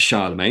dated back to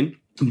Charlemagne.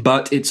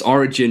 But its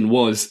origin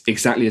was,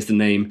 exactly as the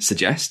name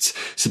suggests,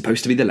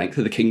 supposed to be the length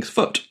of the king's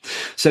foot.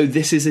 So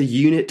this is a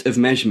unit of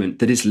measurement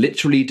that is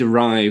literally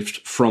derived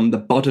from the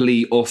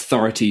bodily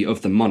authority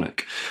of the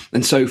monarch.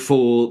 And so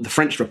for the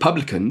French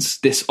Republicans,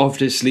 this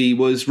obviously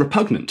was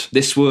repugnant.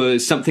 This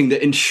was something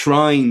that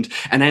enshrined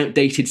an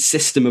outdated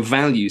system of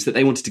values that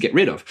they wanted to get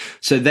rid of.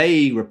 So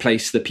they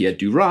replaced the pied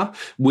du roi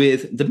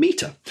with the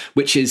meter,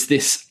 which is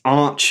this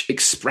arch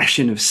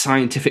expression of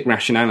scientific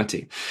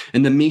rationality.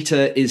 And the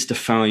meter is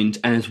defined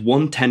as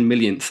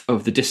 1/10,000,000th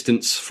of the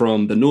distance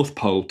from the North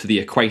Pole to the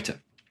equator.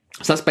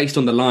 So that's based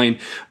on the line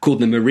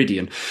called the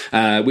meridian,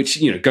 which,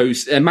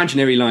 goes,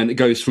 imaginary line that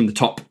goes from the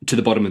top to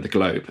the bottom of the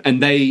globe.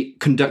 And they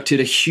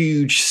conducted a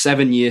huge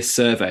 7-year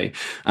survey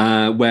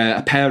where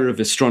a pair of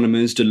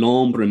astronomers,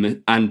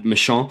 Delambre and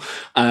Méchain,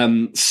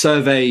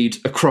 surveyed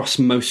across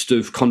most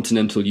of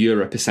continental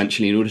Europe,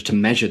 essentially, in order to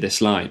measure this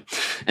line.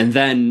 And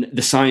then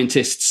the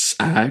scientists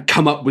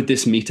come up with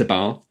this meter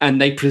bar and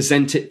they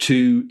present it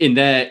to, in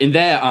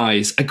their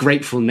eyes, a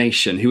grateful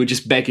nation who are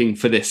just begging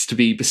for this to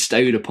be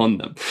bestowed upon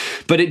them.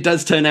 But it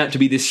does turn out to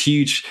be this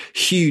huge,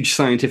 huge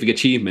scientific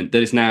achievement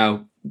that is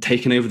now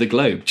taken over the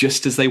globe,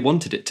 just as they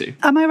wanted it to.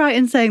 Am I right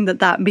in saying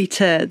that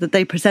meter that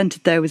they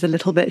presented there was a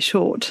little bit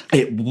short?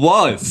 It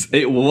was.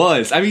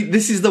 I mean,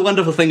 this is the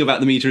wonderful thing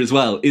about the meter as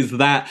well, is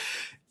that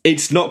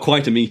It's not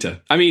quite a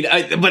meter. I mean,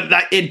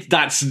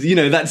 that's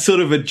sort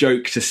of a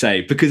joke to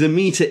say, because a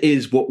meter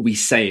is what we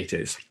say it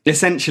is.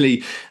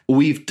 Essentially,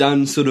 we've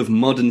done sort of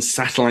modern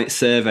satellite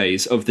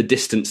surveys of the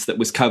distance that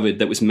was covered,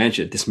 that was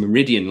measured, this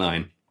meridian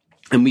line.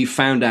 And we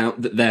found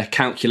out that their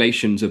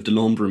calculations of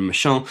Delambre and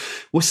Marchand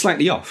were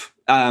slightly off.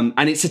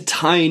 And it's a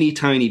tiny,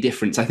 tiny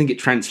difference. I think it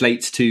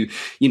translates to,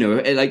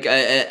 like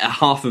a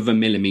half of a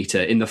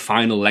millimeter in the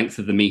final length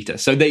of the meter.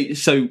 So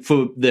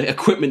for the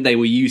equipment they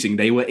were using,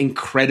 they were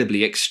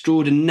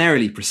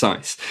extraordinarily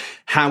precise.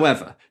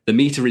 However, the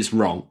meter is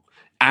wrong,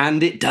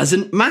 and it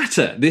doesn't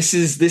matter. This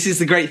is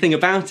the great thing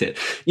about it.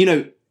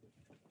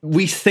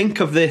 We think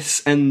of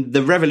this, and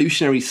the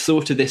revolutionaries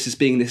thought of this as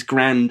being this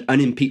grand,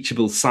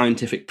 unimpeachable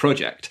scientific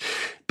project.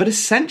 But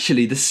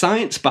essentially, the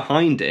science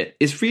behind it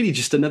is really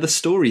just another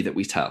story that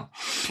we tell.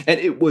 And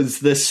it was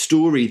the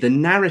story, the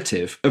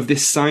narrative of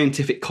this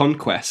scientific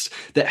conquest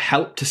that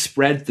helped to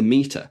spread the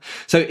meter.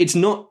 So it's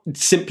not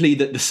simply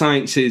that the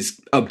science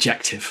is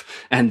objective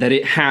and that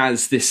it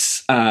has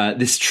this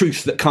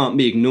truth that can't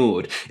be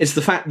ignored. It's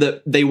the fact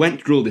that they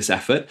went through all this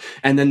effort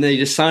and then they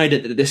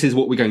decided that this is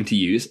what we're going to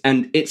use.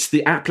 And it's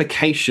the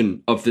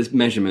application of this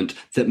measurement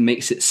that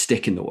makes it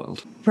stick in the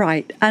world.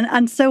 Right.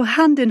 And so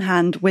hand in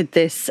hand with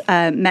this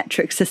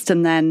metric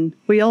system, then,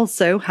 we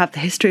also have the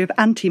history of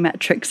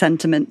anti-metric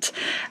sentiment.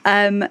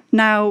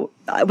 Now,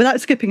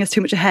 without skipping us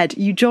too much ahead,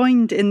 you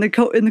joined in the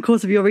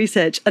course of your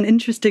research an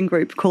interesting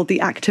group called the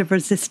Active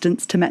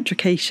Resistance to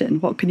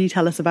Metrication. What can you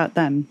tell us about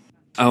them?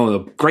 Oh, a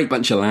great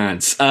bunch of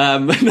lads.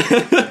 So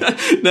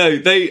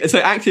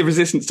Active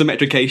Resistance to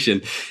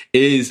Metrication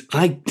is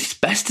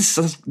best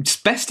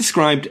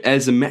described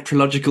as a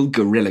metrological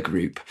guerrilla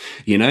group.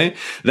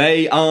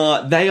 They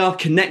are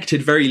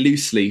connected very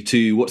loosely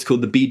to what's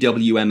called the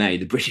BWMA,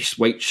 the British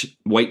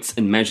Weights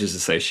and Measures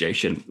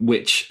Association,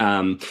 which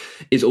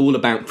is all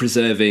about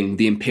preserving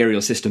the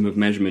imperial system of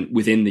measurement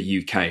within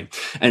the UK.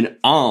 And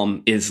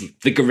ARM is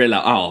the guerrilla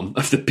arm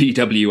of the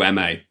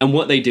BWMA. And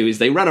what they do is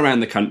they run around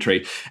the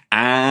country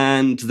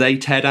and they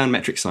tear down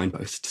metric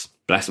signposts.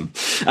 Bless them.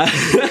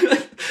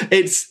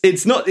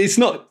 It's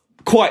not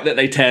quite that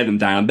they tear them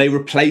down. They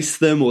replace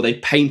them or they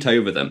paint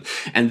over them.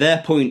 And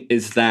their point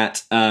is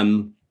that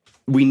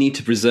we need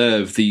to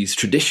preserve these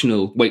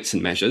traditional weights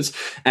and measures.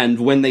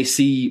 And when they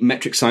see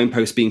metric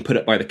signposts being put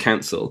up by the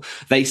council,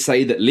 they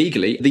say that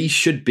legally these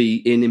should be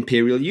in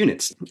imperial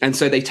units. And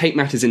so they take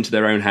matters into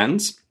their own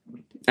hands.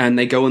 And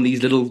they go on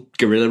these little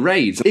guerrilla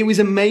raids. It was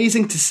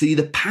amazing to see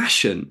the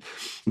passion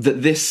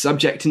that this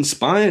subject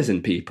inspires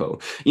in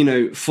people.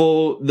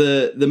 For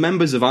the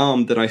members of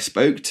ARM that I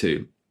spoke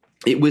to,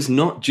 it was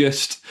not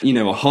just,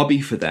 a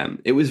hobby for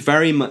them. It was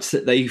very much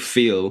that they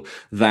feel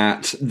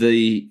that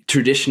the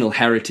traditional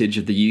heritage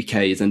of the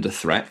UK is under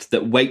threat,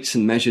 that weights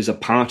and measures are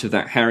part of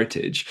that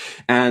heritage,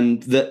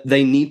 and that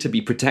they need to be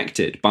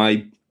protected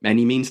by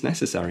any means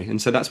necessary. And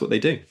so that's what they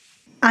do.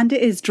 And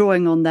it is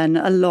drawing on then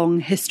a long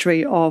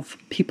history of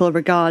people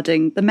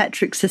regarding the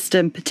metric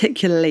system,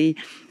 particularly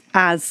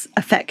as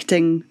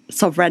affecting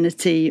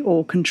sovereignty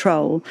or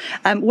control.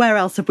 Where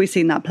else have we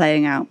seen that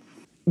playing out?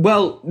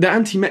 Well,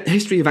 the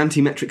history of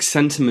anti-metric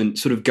sentiment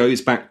sort of goes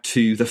back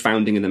to the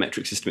founding of the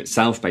metric system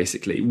itself,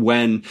 basically.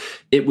 When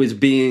it was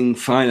being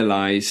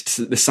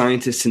finalised, the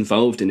scientists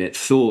involved in it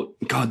thought,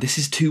 God, this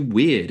is too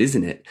weird,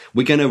 isn't it?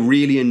 We're going to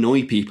really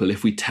annoy people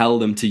if we tell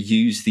them to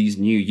use these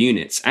new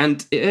units.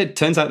 And it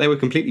turns out they were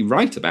completely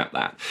right about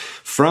that.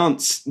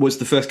 France was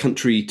the first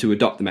country to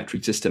adopt the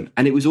metric system,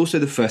 and it was also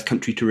the first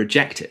country to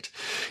reject it,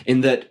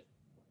 in that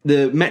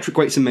the metric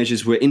weights and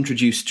measures were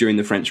introduced during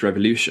the French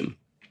Revolution.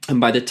 And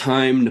by the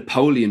time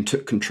Napoleon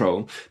took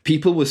control,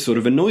 people were sort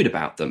of annoyed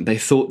about them. They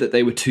thought that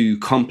they were too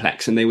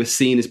complex and they were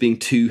seen as being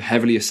too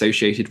heavily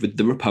associated with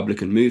the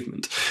Republican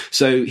movement.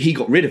 So he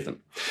got rid of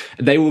them.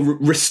 They were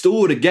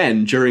restored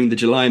again during the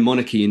July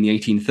monarchy in the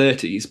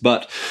 1830s,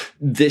 but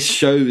this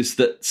shows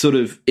that sort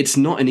of it's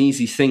not an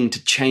easy thing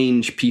to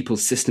change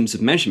people's systems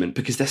of measurement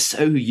because they're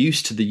so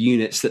used to the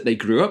units that they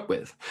grew up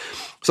with.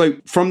 So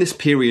from this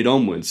period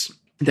onwards,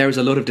 there is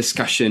a lot of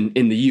discussion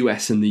in the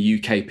US and the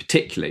UK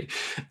particularly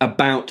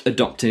about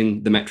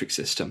adopting the metric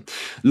system.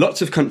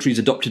 Lots of countries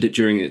adopted it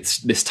during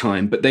this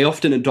time, but they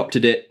often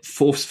adopted it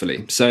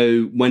forcefully.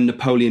 So when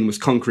Napoleon was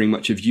conquering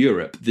much of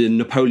Europe, the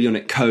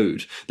Napoleonic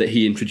Code that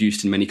he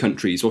introduced in many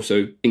countries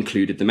also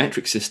included the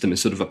metric system as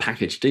sort of a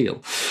package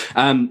deal.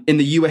 In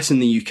the US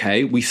and the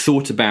UK, we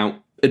thought about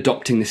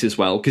adopting this as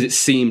well because it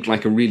seemed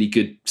like a really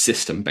good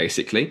system,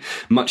 basically,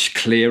 much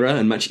clearer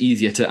and much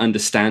easier to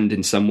understand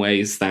in some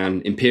ways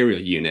than imperial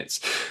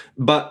units.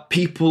 But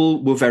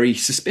people were very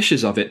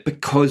suspicious of it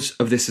because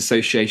of this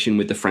association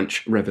with the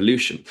French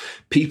Revolution.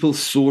 People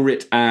saw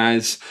it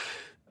as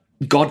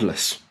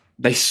godless.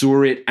 They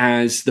saw it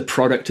as the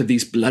product of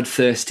these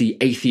bloodthirsty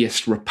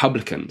atheist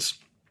republicans.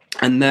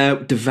 And there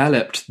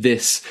developed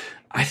this,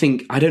 I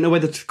don't know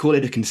whether to call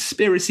it a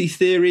conspiracy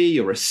theory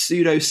or a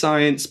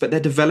pseudoscience, but they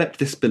developed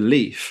this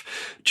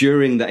belief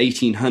during the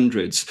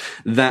 1800s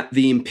that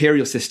the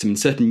imperial system and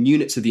certain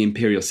units of the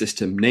imperial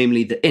system,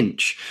 namely the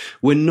inch,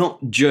 were not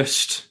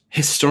just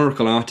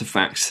historical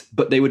artifacts,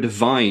 but they were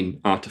divine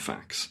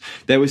artifacts.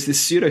 There was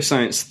this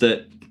pseudoscience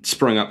that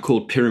sprung up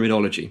called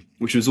pyramidology,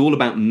 which was all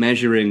about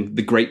measuring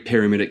the Great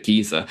Pyramid at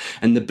Giza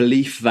and the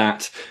belief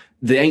that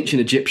the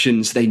ancient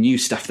Egyptians, they knew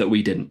stuff that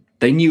we didn't.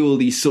 They knew all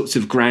these sorts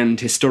of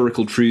grand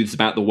historical truths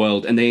about the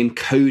world, and they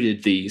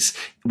encoded these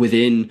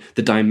within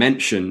the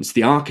dimensions,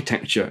 the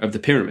architecture of the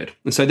pyramid.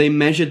 And so they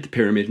measured the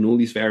pyramid in all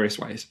these various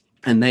ways.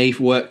 And they've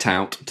worked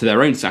out, to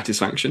their own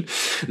satisfaction,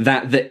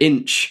 that the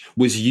inch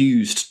was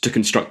used to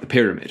construct the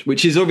pyramid,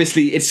 which is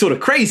obviously, it's sort of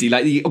crazy.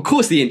 Like, of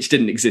course the inch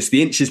didn't exist.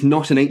 The inch is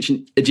not an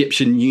ancient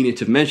Egyptian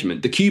unit of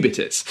measurement. The cubit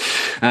is.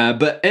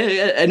 But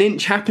an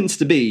inch happens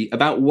to be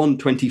about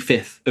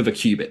 1/25th of a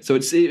cubit. So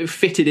it's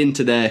fitted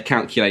into their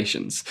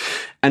calculations.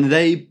 And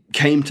they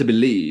came to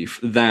believe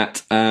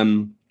that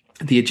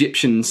the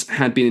Egyptians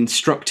had been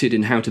instructed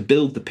in how to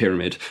build the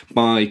pyramid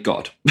by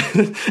God.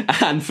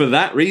 And for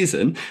that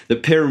reason, the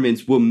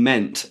pyramids were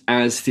meant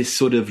as this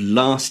sort of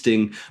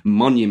lasting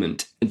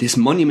monument. This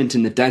monument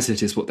in the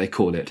desert is what they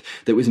call it,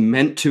 that was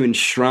meant to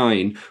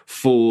enshrine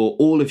for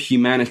all of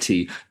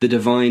humanity the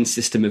divine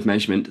system of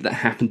measurement that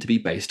happened to be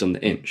based on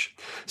the inch.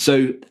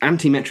 So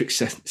anti-metric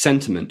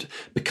sentiment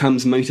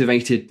becomes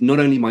motivated not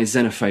only by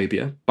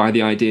xenophobia, by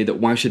the idea that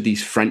why should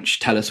these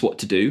French tell us what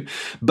to do,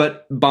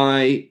 but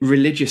by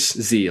religious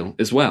zeal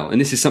as well.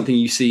 And this is something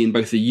you see in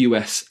both the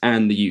US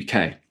and the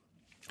UK.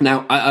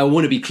 Now, I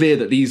want to be clear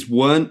that these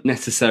weren't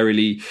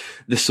necessarily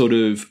the sort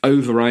of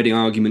overriding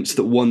arguments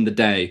that won the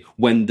day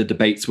when the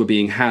debates were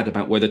being had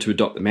about whether to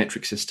adopt the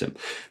metric system.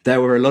 There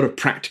were a lot of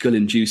practical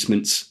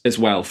inducements as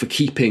well for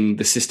keeping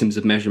the systems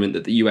of measurement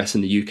that the US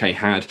and the UK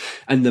had.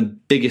 And the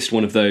biggest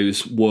one of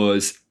those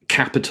was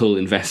capital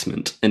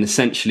investment, and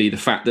essentially the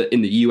fact that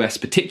in the US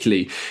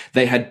particularly,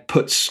 they had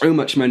put so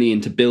much money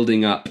into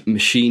building up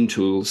machine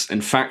tools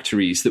and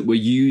factories that were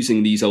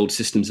using these old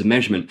systems of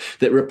measurement,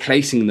 that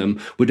replacing them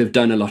would have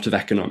done a lot of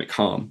economic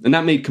harm. And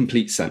that made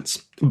complete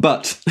sense.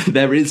 But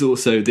there is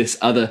also this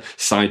other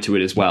side to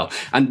it as well.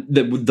 And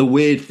the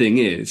weird thing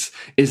is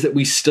that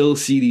we still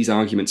see these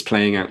arguments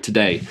playing out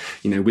today.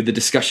 You know, with the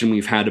discussion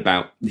we've had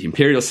about the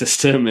imperial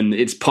system and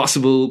it's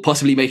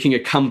possibly making a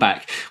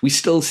comeback, we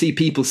still see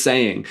people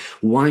saying,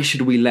 why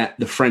should we let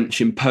the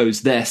French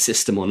impose their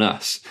system on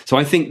us? So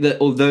I think that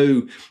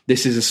although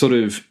this is a sort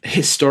of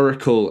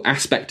historical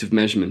aspect of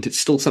measurement, it's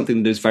still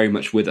something that is very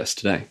much with us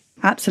today.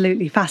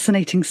 Absolutely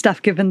fascinating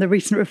stuff, given the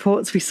recent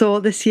reports we saw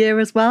this year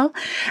as well.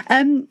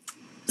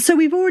 So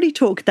we've already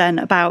talked then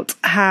about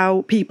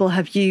how people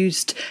have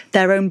used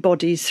their own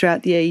bodies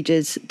throughout the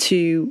ages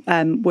to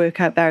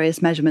work out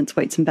various measurements,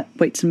 weights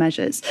and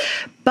measures.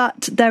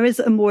 But there is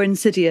a more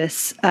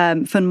insidious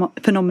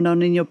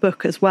phenomenon in your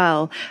book as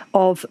well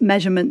of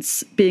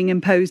measurements being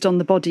imposed on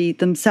the body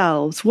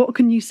themselves. What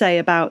can you say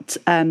about,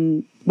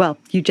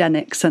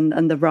 eugenics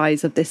and the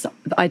rise of this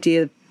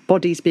idea of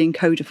bodies being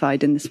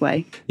codified in this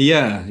way?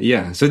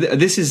 Yeah. So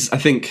this is, I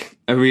think,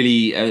 a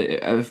really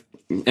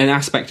an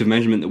aspect of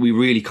measurement that we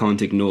really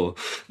can't ignore,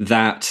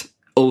 that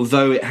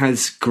although it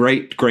has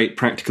great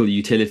practical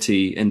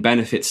utility and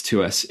benefits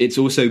to us, it's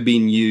also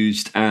been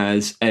used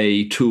as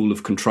a tool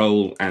of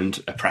control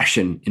and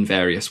oppression in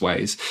various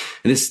ways.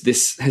 And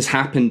this has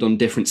happened on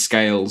different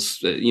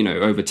scales,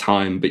 over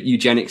time, but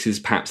eugenics is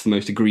perhaps the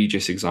most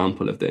egregious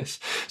example of this.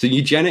 So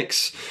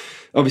eugenics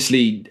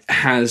obviously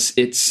has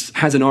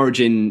an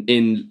origin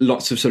in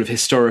lots of sort of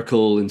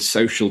historical and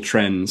social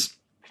trends,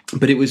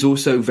 but it was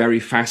also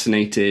very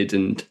fascinated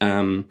and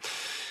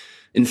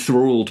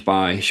enthralled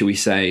by, shall we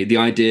say, the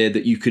idea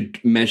that you could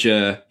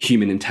measure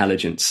human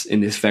intelligence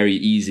in this very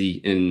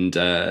easy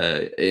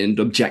and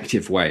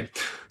objective way.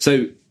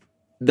 So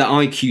the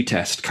IQ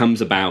test comes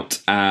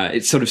about.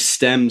 It sort of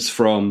stems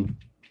from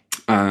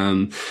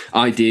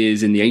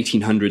ideas in the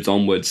 1800s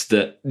onwards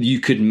that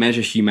you could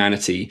measure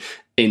humanity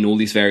in all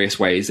these various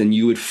ways, and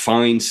you would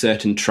find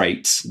certain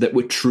traits that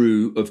were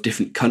true of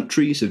different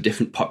countries, of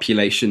different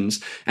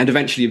populations, and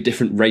eventually of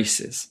different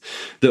races.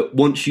 That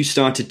once you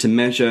started to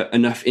measure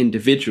enough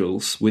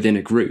individuals within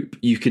a group,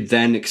 you could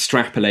then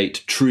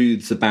extrapolate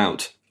truths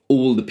about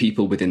all the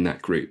people within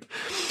that group.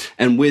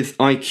 And with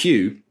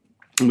IQ,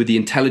 with the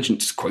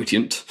intelligence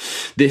quotient,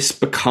 this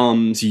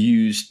becomes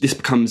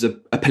a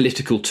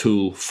political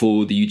tool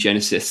for the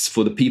eugenicists,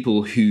 for the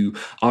people who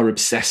are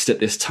obsessed at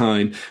this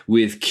time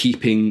with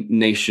keeping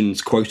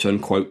nations quote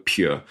unquote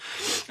pure.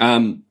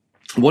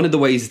 One of the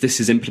ways this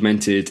is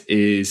implemented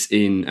is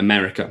in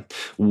America,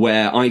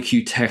 where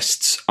IQ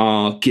tests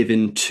are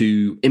given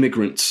to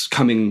immigrants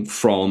coming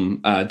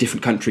from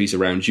different countries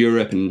around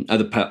Europe and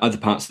other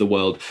parts of the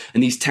world.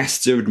 And these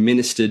tests are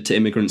administered to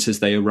immigrants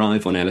as they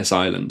arrive on Ellis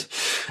Island.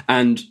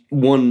 And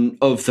one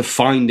of the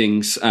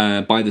findings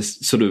by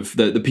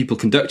the people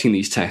conducting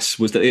these tests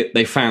was that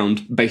they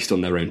found, based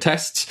on their own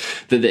tests,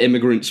 that the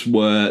immigrants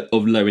were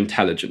of low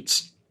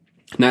intelligence.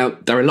 Now,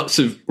 there are lots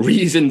of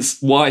reasons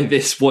why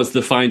this was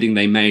the finding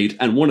they made,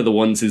 and one of the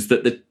ones is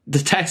that the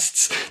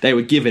tests they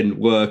were given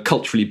were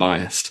culturally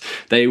biased.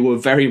 They were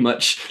very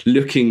much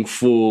looking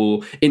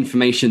for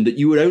information that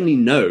you would only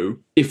know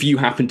if you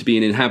happen to be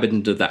an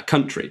inhabitant of that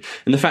country.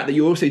 And the fact that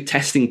you're also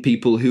testing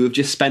people who have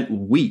just spent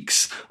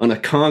weeks on a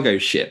cargo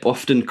ship,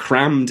 often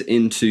crammed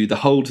into the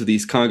holds of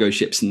these cargo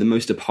ships in the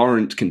most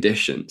abhorrent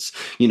conditions,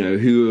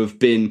 who have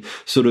been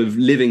sort of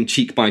living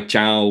cheek by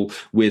jowl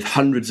with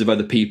hundreds of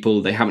other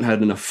people. They haven't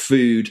had enough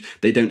food.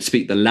 They don't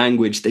speak the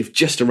language. They've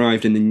just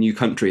arrived in the new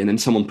country. And then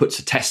someone puts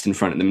a test in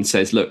front of them and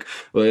says, look,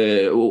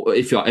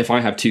 if I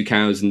have 2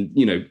 cows and,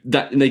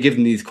 that, and they give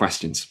them these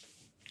questions.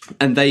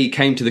 And they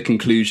came to the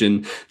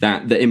conclusion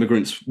that the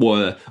immigrants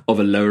were of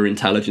a lower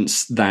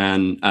intelligence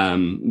than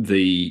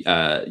the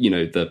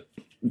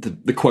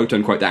quote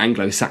unquote the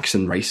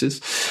Anglo-Saxon races,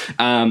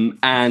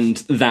 and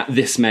that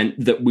this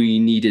meant that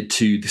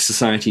the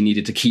society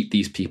needed to keep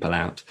these people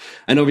out.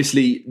 And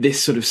obviously,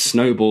 this sort of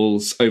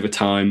snowballs over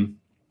time.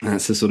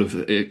 That's a sort of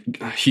a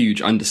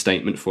huge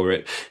understatement for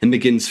it, and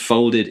begins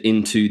folded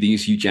into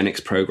these eugenics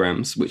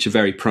programs, which are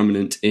very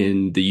prominent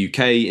in the UK,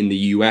 in the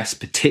US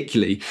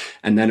particularly,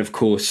 and then, of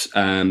course,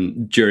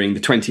 during the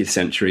 20th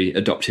century,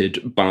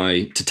 adopted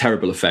to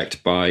terrible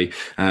effect by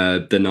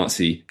the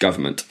Nazi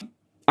government.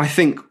 I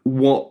think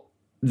what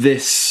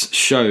this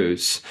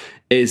shows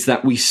is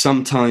that we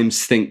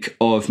sometimes think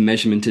of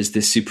measurement as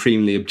this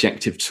supremely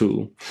objective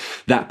tool,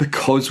 that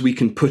because we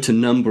can put a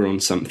number on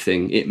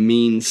something, it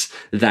means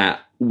that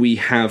we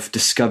have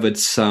discovered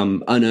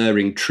some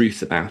unerring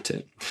truth about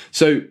it.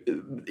 So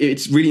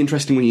it's really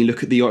interesting when you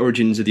look at the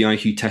origins of the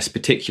IQ test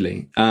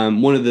particularly.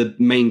 One of the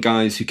main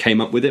guys who came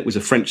up with it was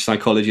a French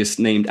psychologist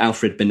named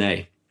Alfred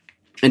Binet.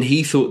 And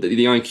he thought that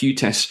the IQ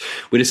test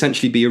would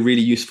essentially be a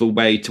really useful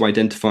way to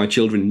identify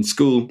children in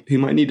school who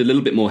might need a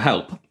little bit more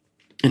help.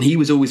 And he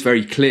was always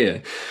very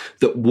clear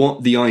that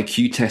what the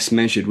IQ test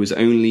measured was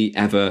only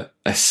ever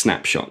a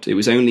snapshot. It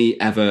was only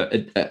ever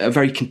a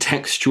very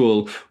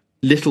contextual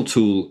little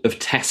tool of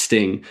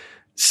testing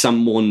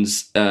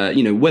someone's,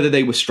 whether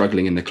they were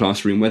struggling in the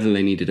classroom, whether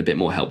they needed a bit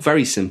more help.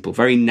 Very simple,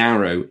 very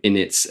narrow in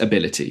its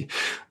ability.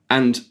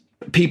 And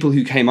people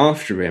who came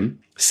after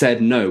him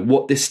said, no,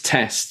 what this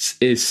tests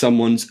is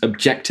someone's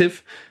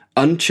objective,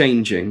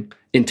 unchanging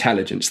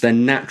intelligence, their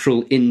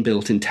natural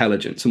inbuilt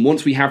intelligence. And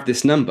once we have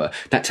this number,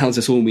 that tells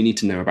us all we need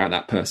to know about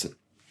that person.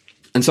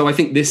 And so I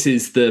think this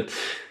is the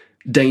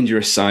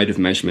dangerous side of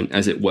measurement,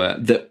 as it were,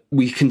 that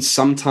we can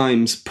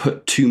sometimes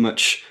put too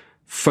much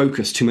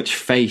focus, too much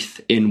faith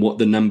in what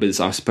the numbers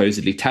are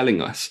supposedly telling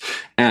us.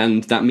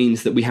 And that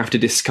means that we have to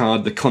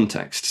discard the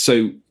context.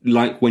 So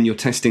like when you're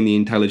testing the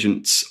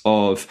intelligence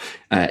of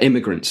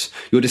immigrants,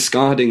 you're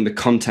discarding the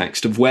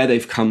context of where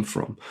they've come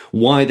from,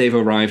 why they've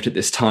arrived at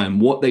this time,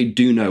 what they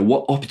do know,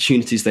 what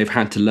opportunities they've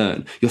had to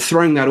learn. You're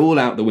throwing that all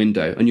out the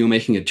window and you're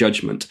making a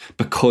judgment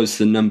because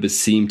the numbers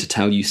seem to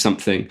tell you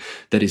something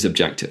that is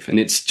objective. And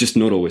it's just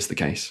not always the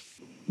case.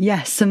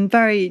 Yes, some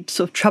very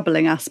sort of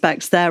troubling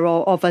aspects there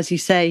of, as you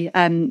say,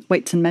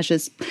 weights and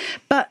measures.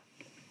 But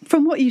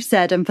from what you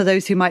said, and for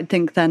those who might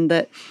think then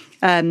that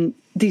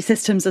these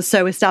systems are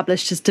so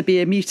established as to be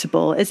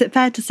immutable, is it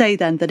fair to say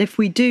then that if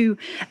we do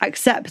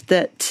accept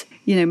that,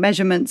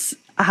 measurements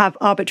have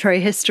arbitrary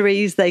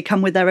histories, they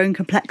come with their own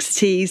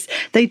complexities,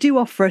 they do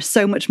offer us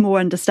so much more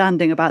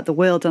understanding about the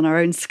world and our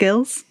own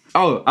skills?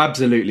 Oh,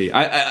 absolutely.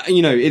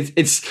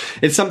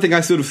 It's something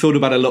I sort of thought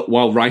about a lot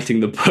while writing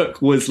the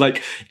book, was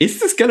like, is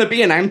this going to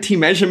be an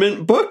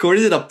anti-measurement book or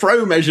is it a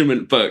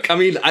pro-measurement book? I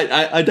mean,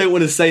 I don't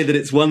want to say that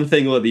it's one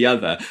thing or the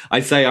other.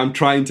 I say I'm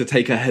trying to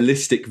take a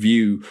holistic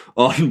view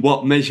on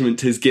what measurement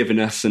has given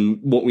us and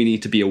what we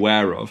need to be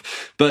aware of.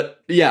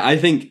 But yeah, I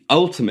think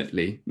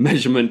ultimately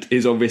measurement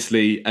is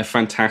obviously a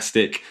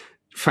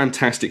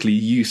fantastically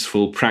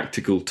useful,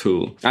 practical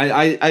tool.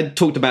 I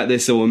talked about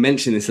this or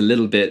mentioned this a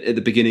little bit at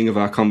the beginning of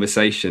our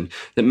conversation,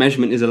 that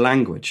measurement is a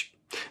language.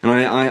 And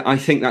I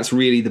think that's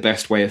really the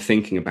best way of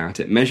thinking about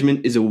it.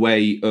 Measurement is a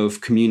way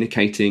of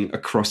communicating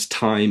across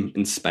time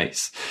and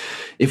space.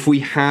 If we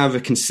have a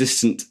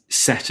consistent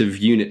set of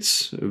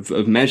units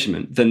of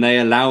measurement, then they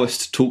allow us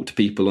to talk to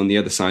people on the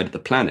other side of the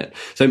planet.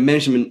 So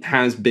measurement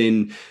has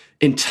been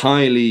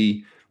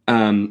entirely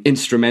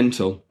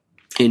instrumental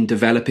in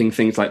developing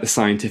things like the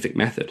scientific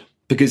method.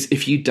 Because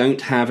if you don't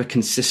have a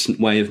consistent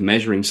way of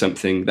measuring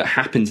something that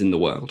happens in the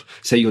world,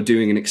 say you're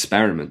doing an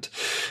experiment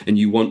and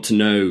you want to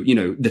know,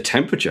 the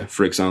temperature,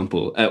 for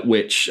example, at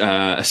which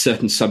a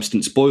certain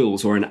substance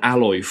boils or an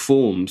alloy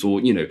forms,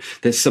 or,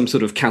 there's some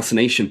sort of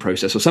calcination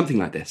process or something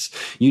like this,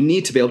 you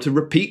need to be able to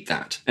repeat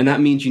that. And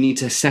that means you need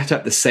to set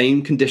up the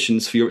same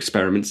conditions for your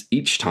experiments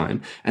each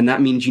time. And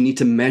that means you need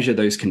to measure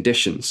those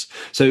conditions.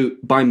 So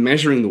by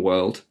measuring the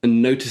world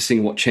and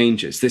noticing what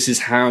changes, this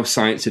is how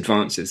science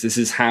advances. This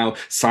is how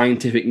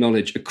scientific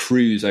knowledge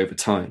accrues over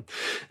time.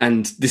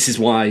 And this is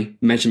why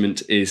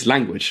measurement is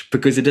language,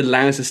 because it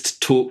allows us to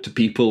talk to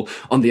people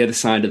on the other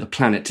side of the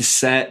planet, to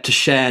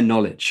share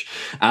knowledge.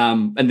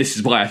 And this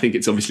is why I think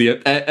it's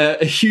obviously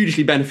a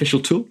hugely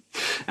beneficial tool,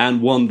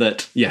 and one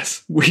that,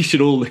 yes, we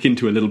should all look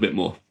into a little bit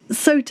more.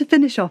 So to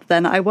finish off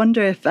then, I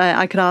wonder if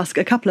I could ask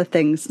a couple of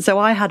things. So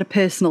I had a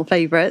personal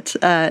favourite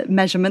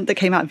measurement that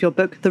came out of your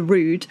book, the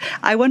rood.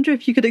 I wonder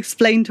if you could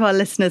explain to our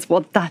listeners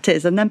what that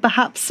is, and then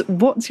perhaps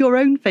what's your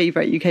own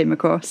favourite you came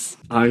across?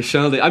 I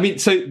shall do. I mean,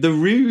 so the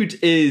rood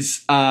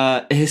is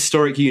a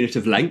historic unit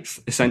of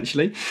length,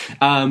 essentially.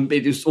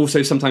 It is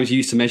also sometimes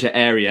used to measure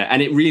area,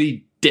 and it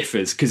really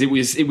differs because it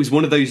was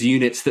one of those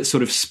units that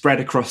sort of spread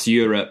across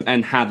Europe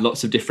and had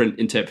lots of different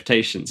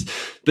interpretations.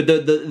 But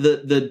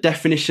the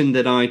definition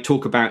that I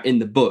talk about in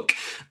the book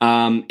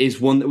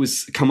is one that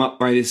was come up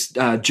by this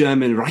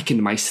German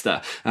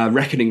Rechenmeister,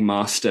 reckoning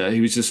master,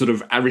 who was a sort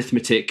of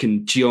arithmetic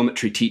and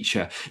geometry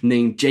teacher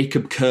named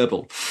Jacob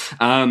Kerbel.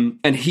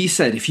 And he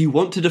said, if you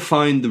want to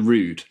define the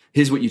rood,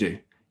 here's what you do.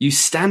 You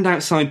stand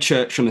outside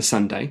church on a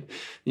Sunday,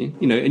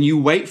 and you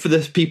wait for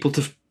the people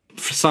to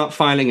start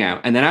filing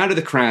out, and then out of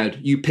the crowd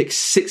you pick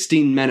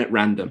 16 men at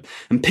random,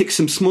 and pick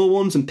some small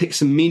ones and pick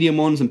some medium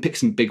ones and pick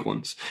some big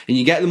ones, and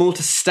you get them all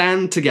to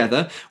stand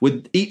together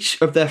with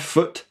each of their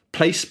foot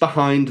placed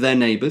behind their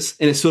neighbours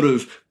in a sort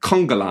of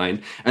conga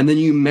line, and then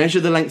you measure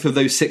the length of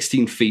those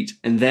 16 feet,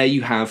 and there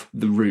you have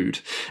the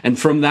rood. And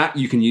from that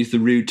you can use the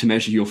rood to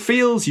measure your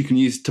fields, you can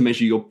use it to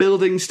measure your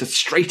buildings, to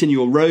straighten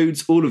your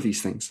roads, all of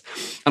these things.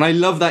 And I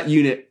love that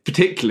unit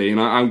particularly,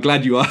 and I'm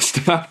glad you asked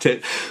about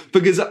it,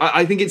 because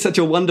I think it's such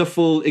a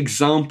wonderful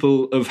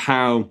example of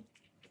how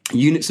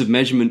units of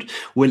measurement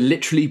were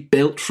literally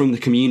built from the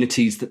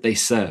communities that they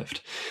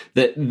served.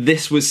 That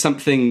this was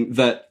something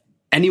that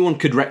anyone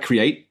could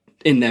recreate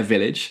in their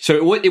village. So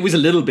it was a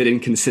little bit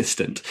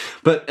inconsistent,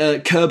 but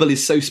Kerbel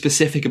is so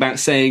specific about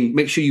saying,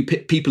 make sure you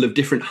pick people of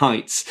different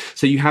heights,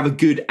 so you have a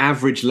good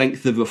average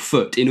length of a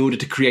foot in order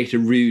to create a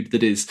rood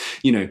that is,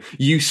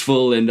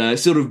 useful and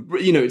sort of,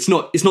 it's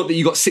not that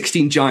you got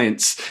 16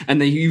 giants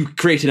and then you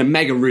created a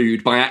mega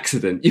rood by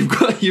accident. You've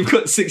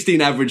got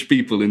 16 average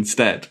people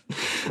instead.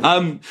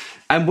 And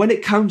when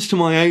it comes to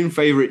my own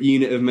favorite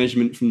unit of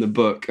measurement from the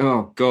book,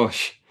 oh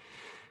gosh.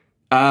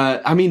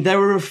 There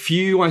were a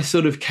few I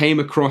sort of came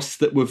across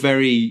that were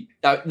very,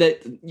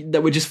 that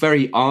were just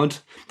very odd.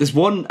 There's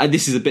one,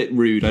 this is a bit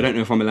rude, I don't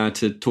know if I'm allowed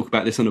to talk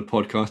about this on a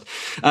podcast.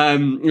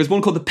 There's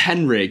one called the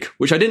Penrig,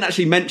 which I didn't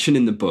actually mention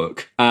in the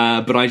book,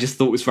 but I just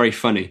thought was very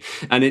funny.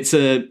 And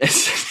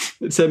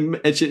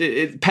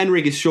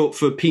Penrig is short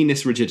for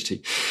penis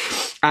rigidity.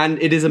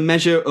 And it is a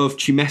measure of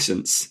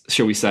tumescence,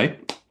 shall we say,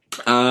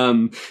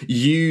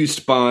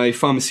 used by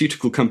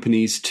pharmaceutical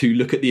companies to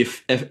look at the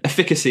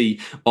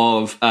efficacy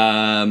of,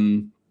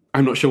 I'm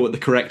not sure what the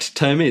correct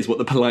term is, what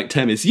the polite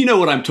term is. You know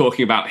what I'm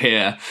talking about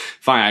here.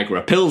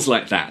 Viagra, pills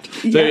like that.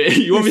 So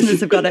you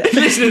listeners have got it.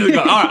 Listeners have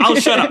got it. All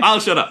right, I'll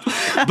shut up.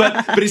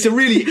 But it's a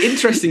really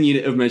interesting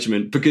unit of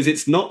measurement because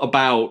it's not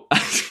about,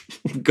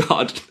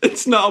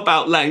 it's not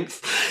about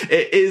length.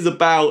 It is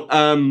about,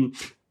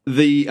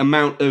 the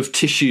amount of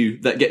tissue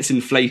that gets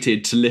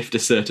inflated to lift a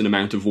certain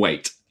amount of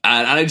weight.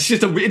 And it's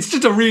just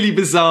a really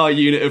bizarre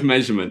unit of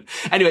measurement.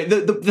 Anyway,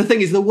 the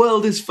thing is, the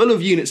world is full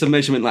of units of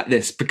measurement like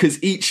this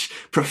because each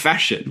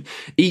profession,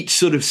 each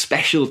sort of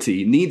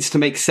specialty needs to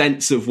make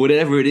sense of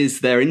whatever it is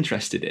they're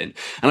interested in.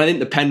 And I think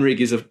the Penrig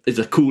is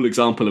a cool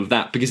example of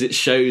that because it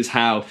shows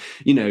how,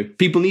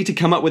 people need to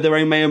come up with their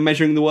own way of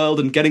measuring the world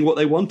and getting what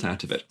they want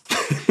out of it.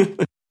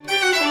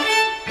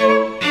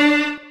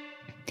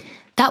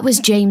 That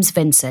was James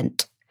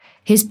Vincent.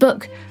 His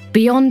book,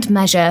 Beyond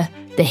Measure,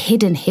 The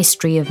Hidden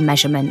History of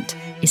Measurement,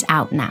 is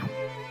out now.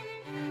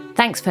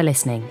 Thanks for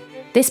listening.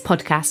 This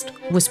podcast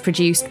was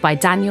produced by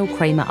Daniel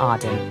Kramer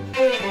Arden.